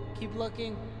cool. Keep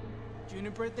looking.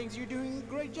 Juniper thinks you're doing a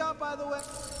great job, by the way.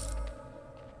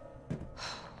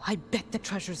 I bet the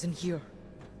treasure's in here.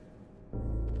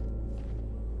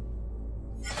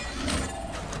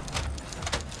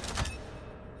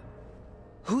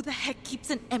 Who the heck keeps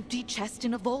an empty chest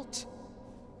in a vault?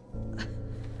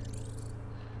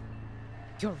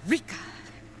 Eureka!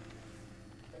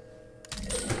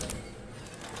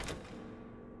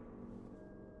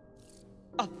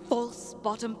 A false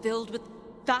bottom filled with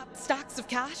fat stacks of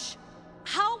cash?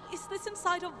 How is this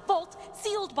inside a vault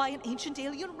sealed by an ancient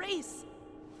alien race?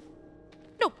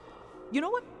 No, you know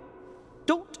what?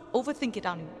 Don't overthink it,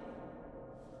 Anu.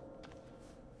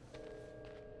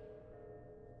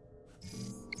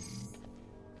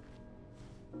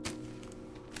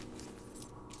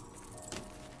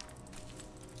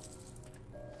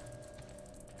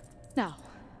 Now,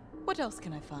 what else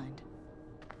can I find?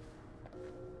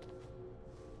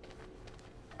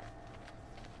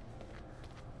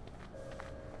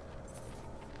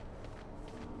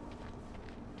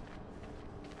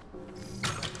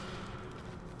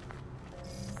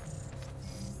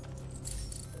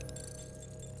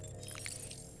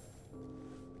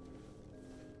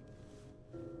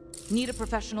 Need a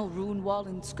professional rune wall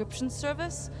inscription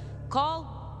service?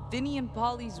 Call Vinny and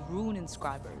Polly's Rune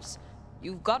Inscribers.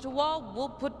 You've got a wall, we'll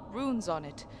put runes on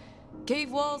it.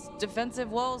 Cave walls,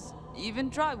 defensive walls, even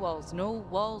dry walls. No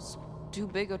walls too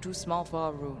big or too small for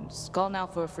our runes. Call now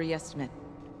for a free estimate.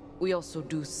 We also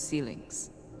do ceilings.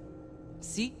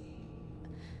 See?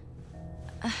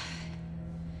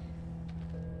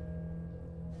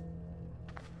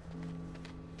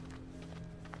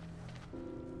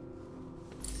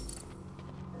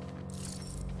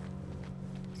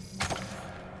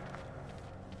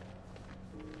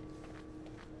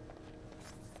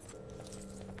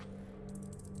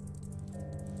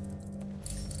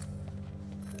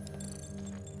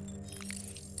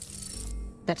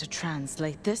 Better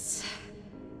translate this.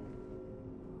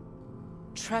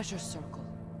 Treasure circle.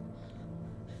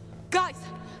 Guys!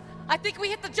 I think we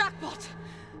hit the jackpot!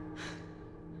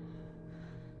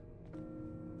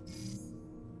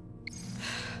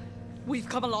 We've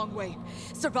come a long way.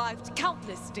 Survived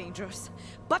countless dangers.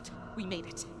 But we made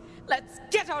it. Let's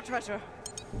get our treasure!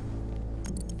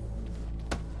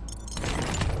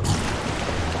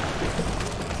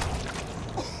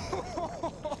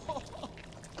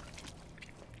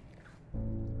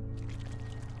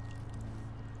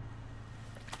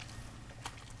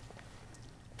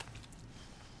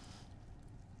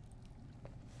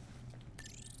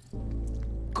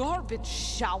 Garbage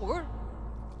shower?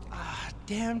 Ah,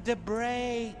 damn the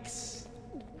brakes.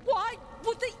 Why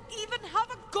would they even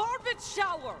have a garbage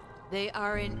shower? They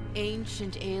are an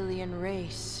ancient alien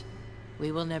race.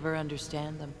 We will never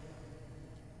understand them.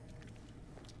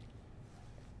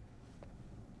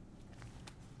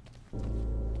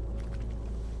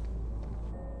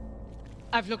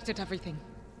 I've looked at everything.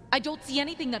 I don't see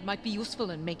anything that might be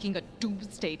useful in making a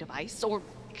doomsday device or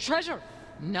treasure.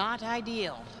 Not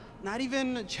ideal. Not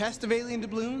even a chest of alien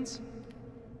doubloons?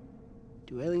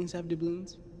 Do aliens have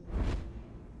doubloons?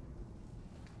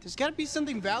 There's gotta be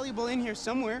something valuable in here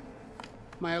somewhere.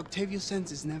 My Octavio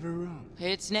sense is never wrong.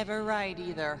 It's never right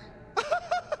either.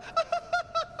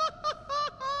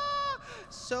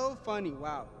 So funny,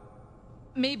 wow.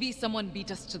 Maybe someone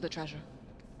beat us to the treasure.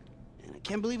 And I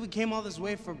can't believe we came all this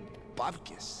way for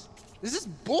bupkis. This is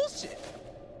bullshit.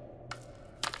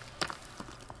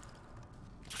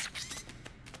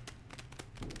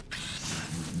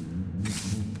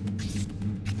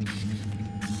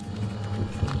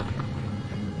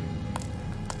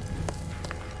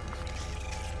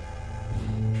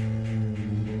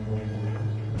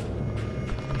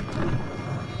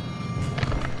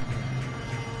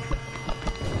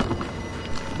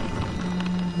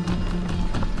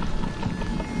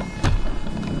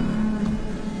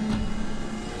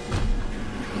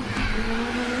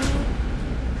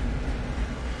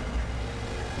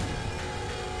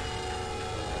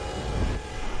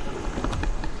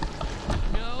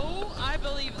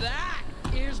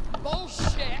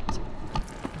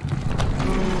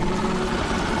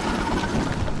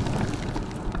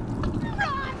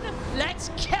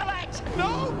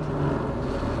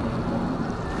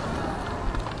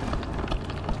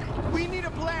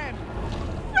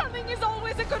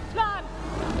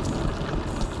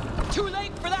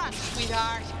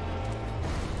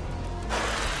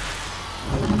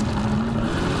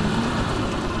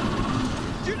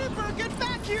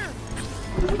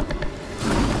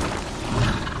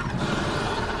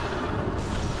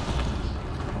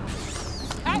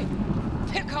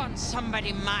 Pick on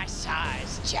somebody my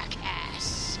size,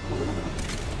 jackass.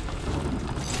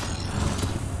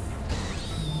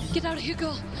 Get out of here,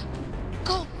 girl.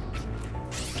 Go.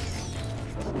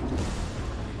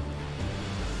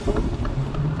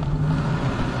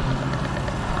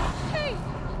 Hey!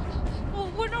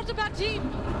 Oh, we're not a bad team.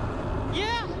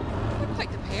 Yeah, we're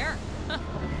quite the pair.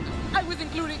 I was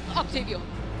including Octavio.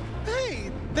 Hey,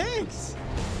 thanks.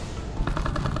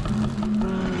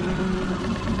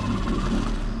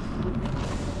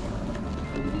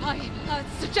 I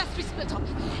suggest we split up.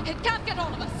 It can't get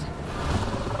all of us.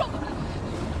 Probably.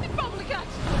 It probably can't.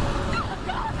 Oh,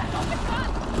 God, I hope it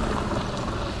can't.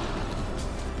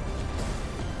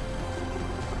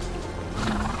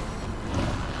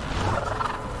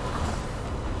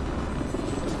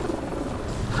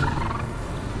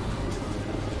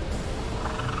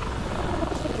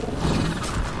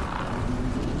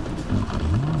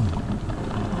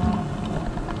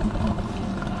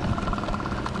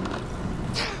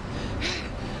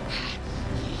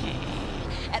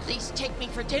 At least take me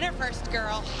for dinner first,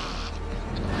 girl.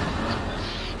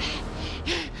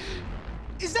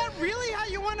 Is that really how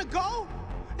you want to go?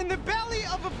 In the belly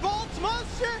of a vault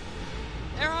monster?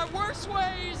 There are worse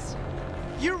ways.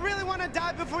 You really want to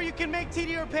die before you can make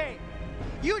TDR pay?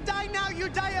 You die now, you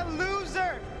die a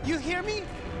loser. You hear me?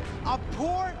 A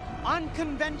poor,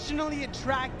 unconventionally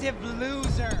attractive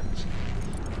loser.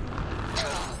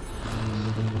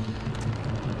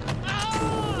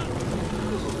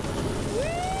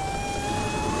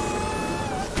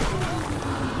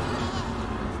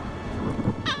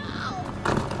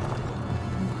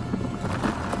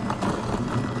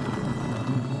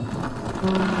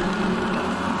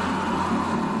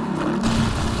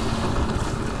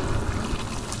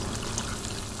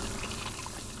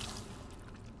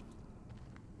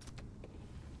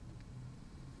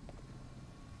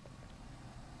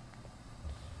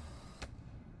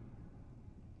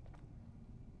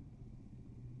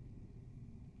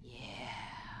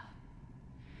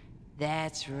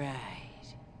 That's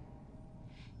right.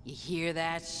 You hear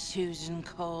that, Susan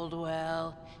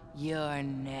Caldwell? You're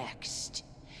next.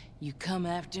 You come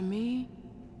after me,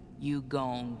 you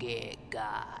gon' get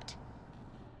got.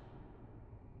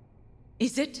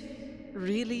 Is it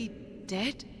really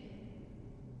dead?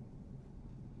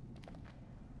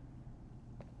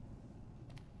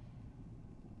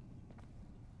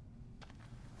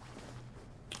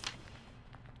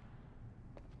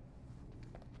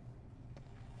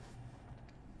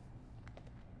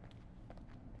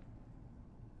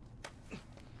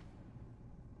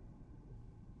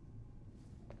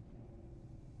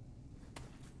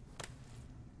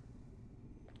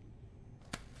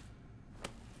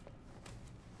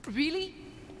 Really?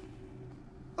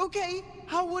 Okay,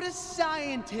 how would a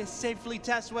scientist safely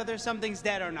test whether something's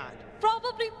dead or not?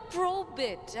 Probably probe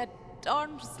it at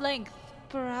arm's length,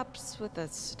 perhaps with a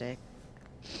stick.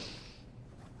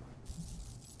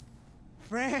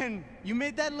 Fran, you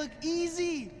made that look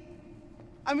easy.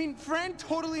 I mean, Fran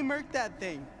totally murked that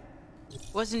thing.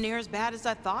 Wasn't near as bad as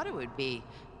I thought it would be.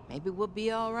 Maybe we'll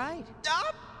be all right.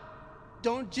 Stop!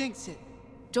 Don't jinx it.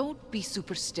 Don't be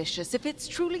superstitious. If it's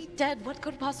truly dead, what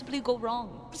could possibly go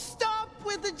wrong? Stop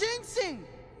with the jinxing!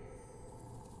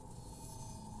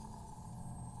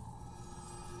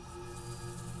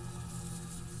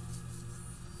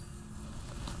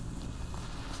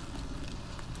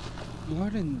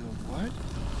 What in the what?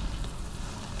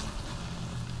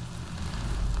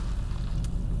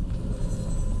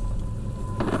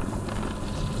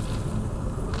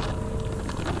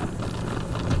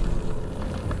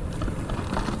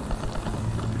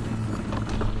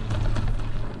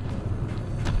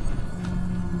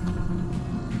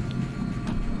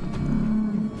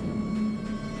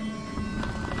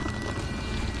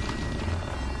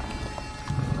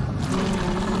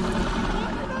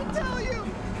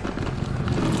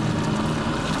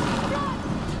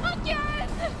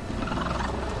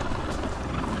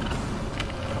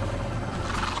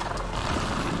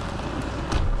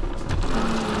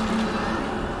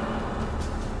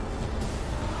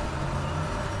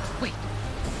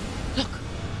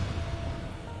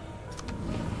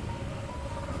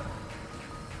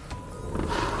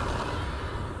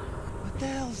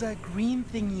 That green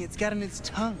thingy it's got in its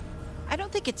tongue. I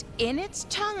don't think it's in its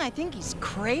tongue. I think he's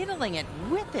cradling it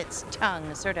with its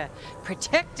tongue, sort of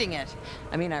protecting it.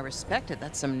 I mean, I respect it.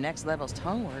 That's some next level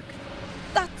tongue work.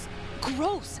 That's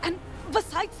gross. And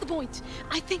besides the point,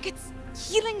 I think it's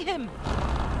healing him.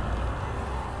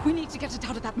 We need to get it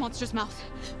out of that monster's mouth.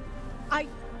 I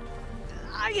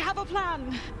have a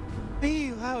plan.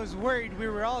 Ew, I was worried we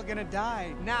were all gonna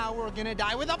die. Now we're gonna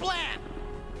die with a plan.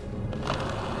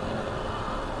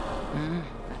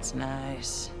 That's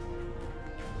nice.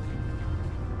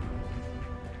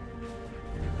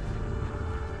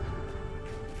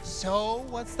 So,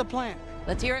 what's the plan?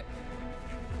 Let's hear it.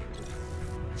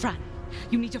 Fran,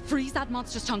 you need to freeze that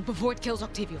monster's tongue before it kills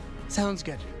Octavio. Sounds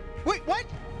good. Wait, what?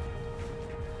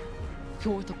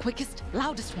 You're the quickest,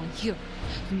 loudest one here.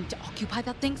 You need to occupy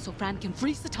that thing so Fran can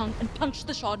freeze the tongue and punch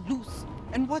the shard loose.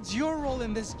 And what's your role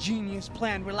in this genius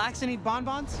plan? Relax and eat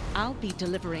bonbons? I'll be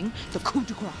delivering the coup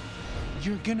de grace.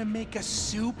 You're gonna make a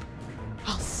soup?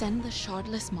 I'll send the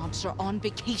shardless monster on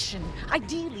vacation,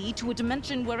 ideally to a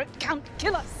dimension where it can't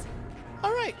kill us.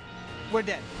 All right, we're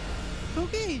dead.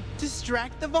 Okay,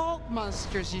 distract the vault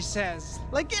monster, she says.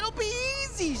 Like it'll be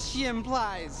easy, she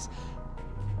implies.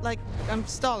 Like I'm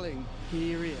stalling.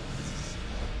 Here he is.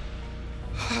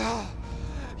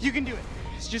 You can do it.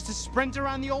 It's just a sprint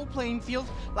around the old playing field,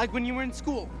 like when you were in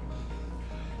school.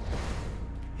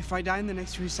 If I die in the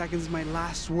next few seconds, my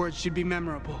last words should be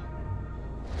memorable.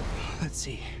 Let's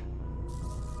see.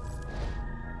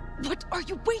 What are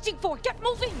you waiting for? Get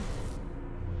moving!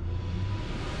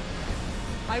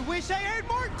 I wish I had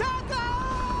more tacos!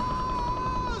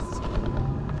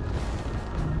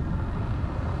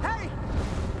 Hey!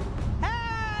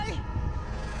 Hey!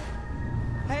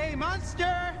 Hey,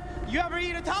 monster! You ever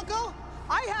eat a taco?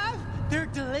 I have! They're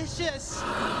delicious!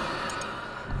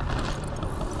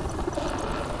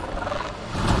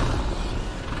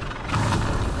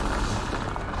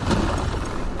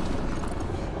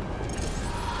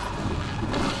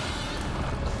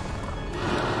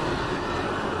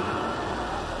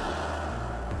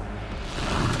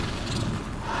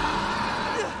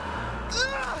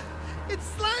 It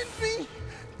slimed me!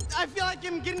 I feel like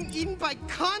I'm getting eaten by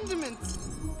condiments!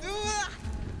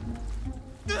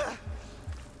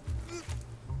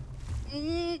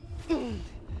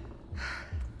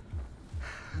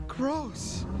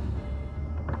 Gross.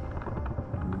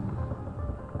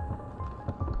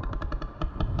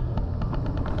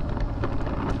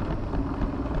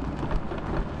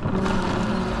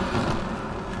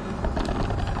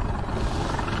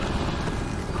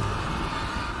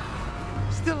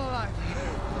 Still alive.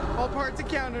 All parts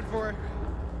accounted for.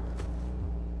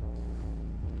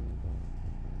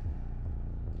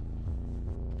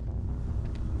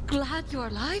 Glad you're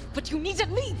alive, but you need to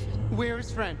leave. Where's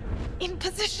Fran? In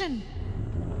position.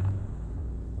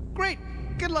 Great.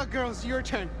 Good luck, girls. Your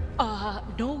turn.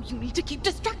 No, you need to keep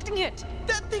distracting it.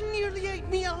 That thing nearly ate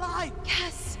me alive.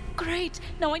 Yes, great.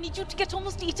 Now I need you to get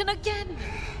almost eaten again.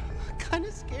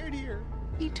 Kinda scared here.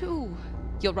 Me too.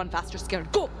 You'll run faster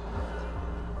scared. Go!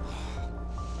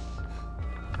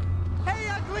 Hey,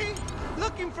 ugly!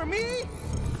 Looking for me?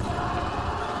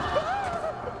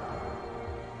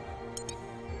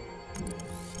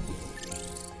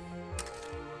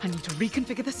 I need to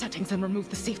reconfigure the settings and remove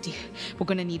the safety. We're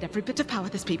gonna need every bit of power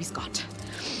this baby's got.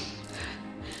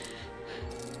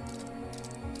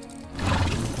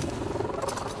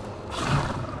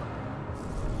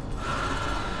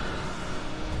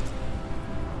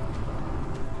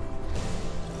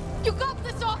 You got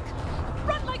this, Ock!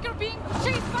 Run like you're being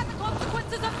chased by the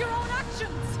consequences of your own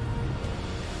actions!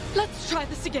 Let's try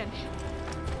this again.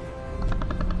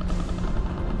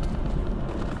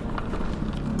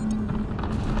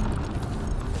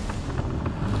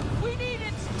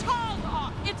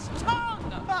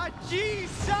 Gee,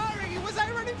 sorry. Was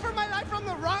I running for my life from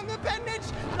the wrong appendage?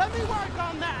 Let me work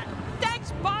on that.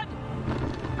 Thanks, bud!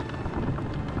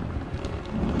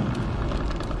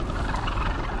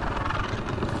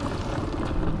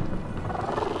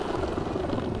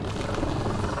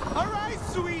 All right,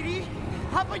 sweetie.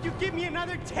 How about you give me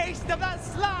another taste of that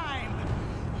slime?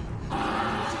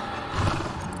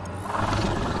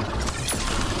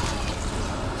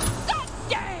 God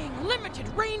dang! Limited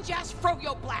range-ass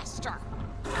Froyo Blaster!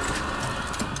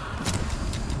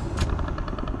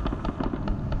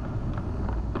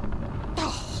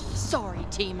 Sorry,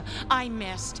 team. I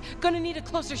missed. Gonna need a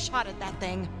closer shot at that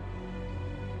thing.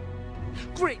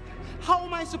 Great. How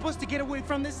am I supposed to get away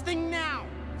from this thing now?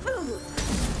 Oh,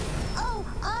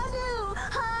 Anu!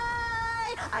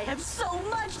 Hi! I have so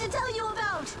much to tell you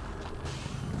about!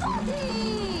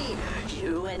 Faulty!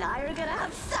 You and I are gonna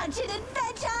have such an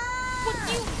adventure!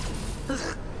 What you...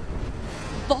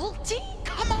 Vaulty?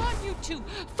 Come on, you two.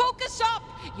 Focus up.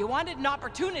 You wanted an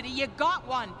opportunity, you got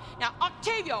one. Now,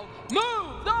 Octavio,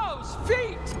 move those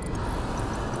feet!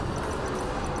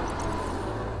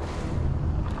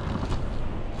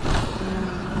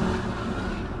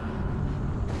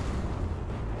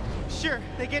 Sure,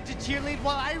 they get to cheerlead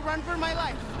while I run for my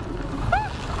life.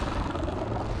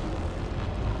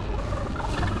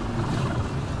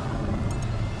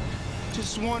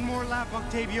 Just one more lap,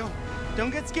 Octavio. Don't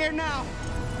get scared now.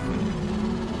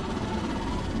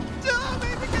 Don't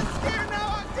make me get scared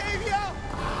now, Octavia!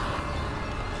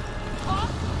 Oh,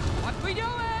 what we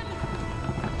doing?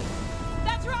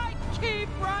 That's right, keep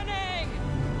running!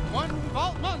 One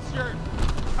vault monster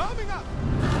coming up!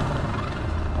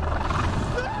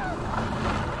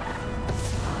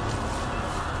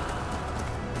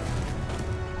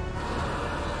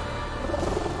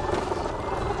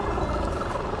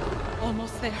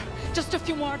 Almost there. Just a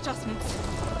few more adjustments.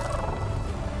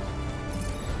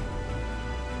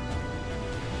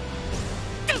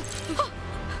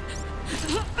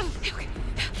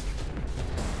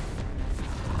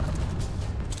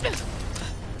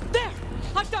 There!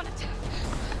 I've done it!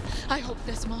 I hope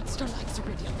this monster likes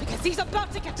Iridium, because he's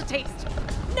about to get a taste.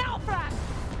 Now, Fran!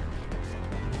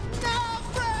 Now,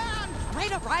 Fran!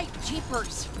 Right,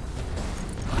 jeepers.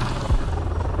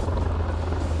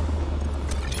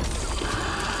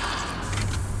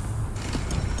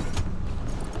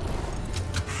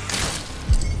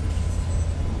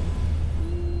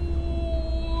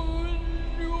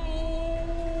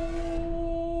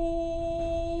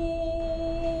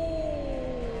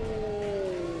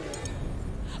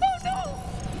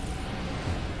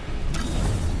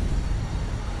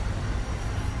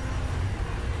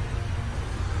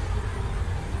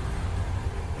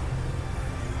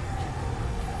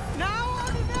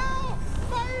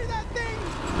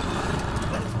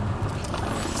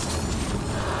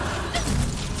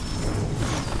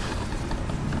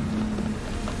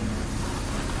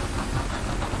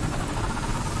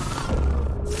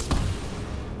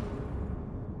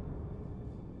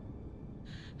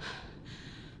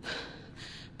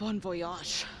 Bon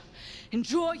voyage.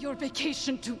 Enjoy your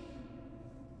vacation to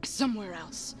somewhere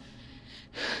else.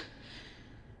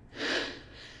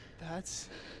 That's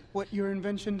what your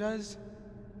invention does?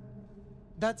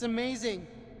 That's amazing.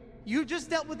 You just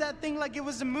dealt with that thing like it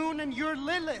was the moon and you're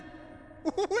Lilith.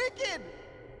 Wicked!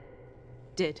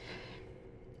 Did.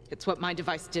 It's what my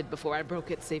device did before I broke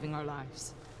it, saving our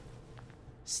lives.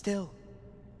 Still,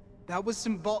 that was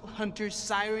some Vault Hunter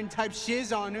siren type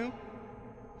shiz, Anu.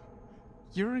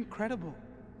 You're incredible.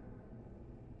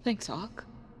 Thanks, Hawk.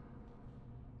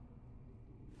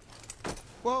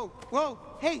 Whoa,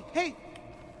 hey!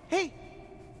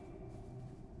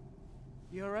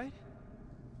 You alright?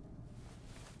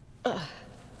 I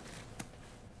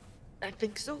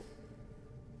think so.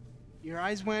 Your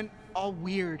eyes went all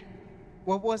weird.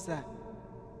 What was that?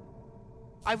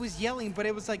 I was yelling, but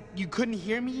it was like you couldn't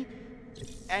hear me,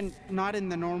 and not in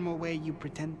the normal way you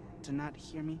pretend to not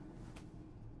hear me.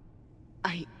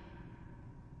 I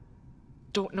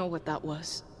don't know what that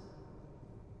was.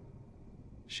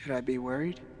 Should I be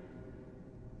worried?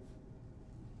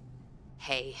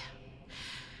 Hey,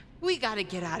 we gotta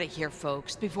get out of here,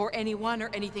 folks, before anyone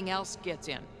or anything else gets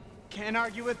in. Can't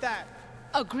argue with that.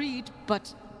 Agreed,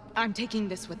 but I'm taking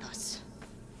this with us.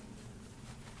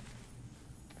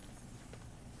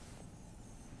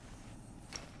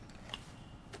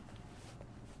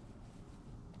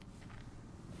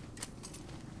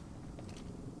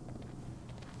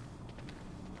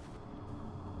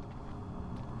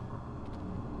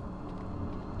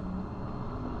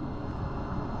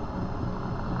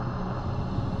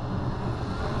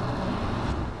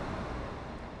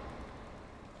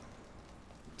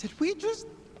 Did we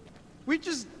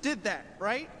just did that,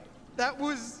 right? That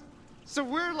was, so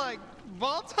we're like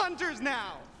Vault Hunters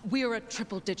now. We're a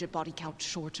triple-digit body count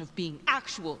short of being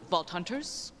actual Vault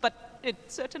Hunters, but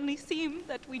it certainly seemed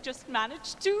that we just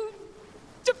managed to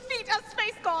defeat a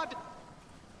space god.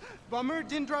 Bummer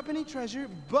didn't drop any treasure,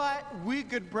 but we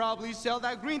could probably sell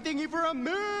that green thingy for a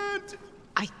mint.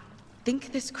 I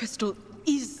think this crystal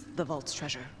is the Vault's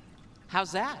treasure.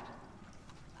 How's that?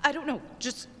 I don't know,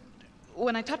 just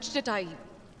when I touched it, I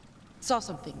saw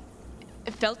something.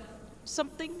 I felt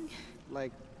something.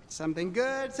 Like something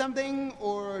good, something,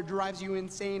 or drives you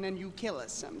insane and you kill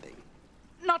us something?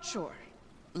 Not sure.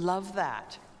 Love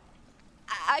that.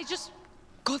 I just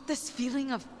got this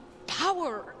feeling of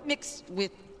power mixed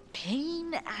with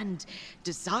pain and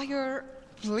desire.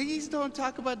 Please don't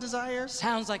talk about desire.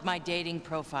 Sounds like my dating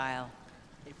profile.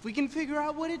 If we can figure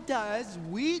out what it does,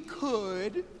 we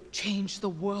could change the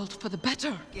world for the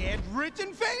better. Get rich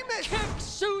and famous! Kick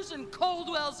Susan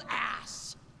Coldwell's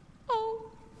ass! Oh,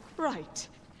 right.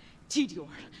 Tidior.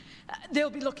 They'll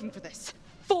be looking for this.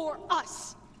 For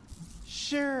us.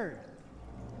 Sure.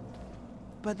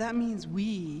 But that means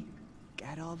we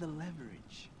got all the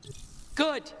leverage.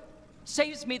 Good.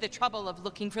 Saves me the trouble of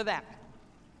looking for them.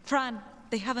 Fran,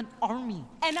 they have an army.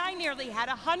 And I nearly had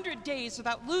 100 days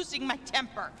without losing my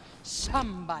temper.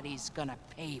 Somebody's gonna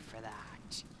pay for that.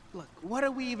 Look, what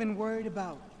are we even worried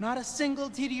about? Not a single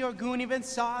TDR goon even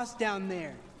saw us down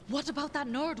there. What about that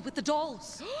nerd with the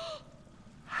dolls?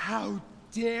 How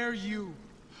dare you?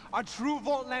 A true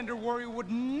Vaultlander warrior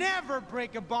would never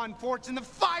break a bond forged in the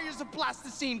fires of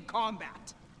plasticine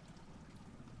combat.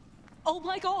 Oh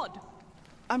my god!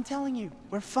 I'm telling you,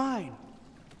 we're fine.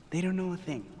 They don't know a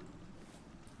thing.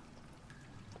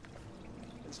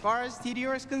 As far as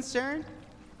TDR is concerned,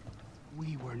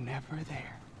 we were never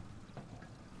there.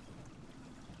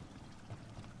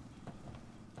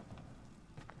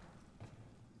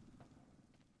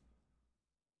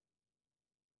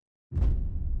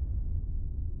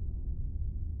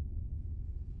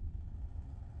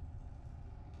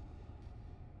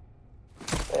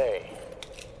 Hey,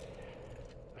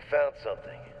 I found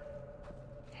something.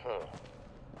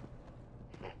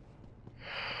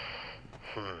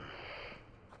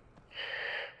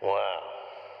 Wow.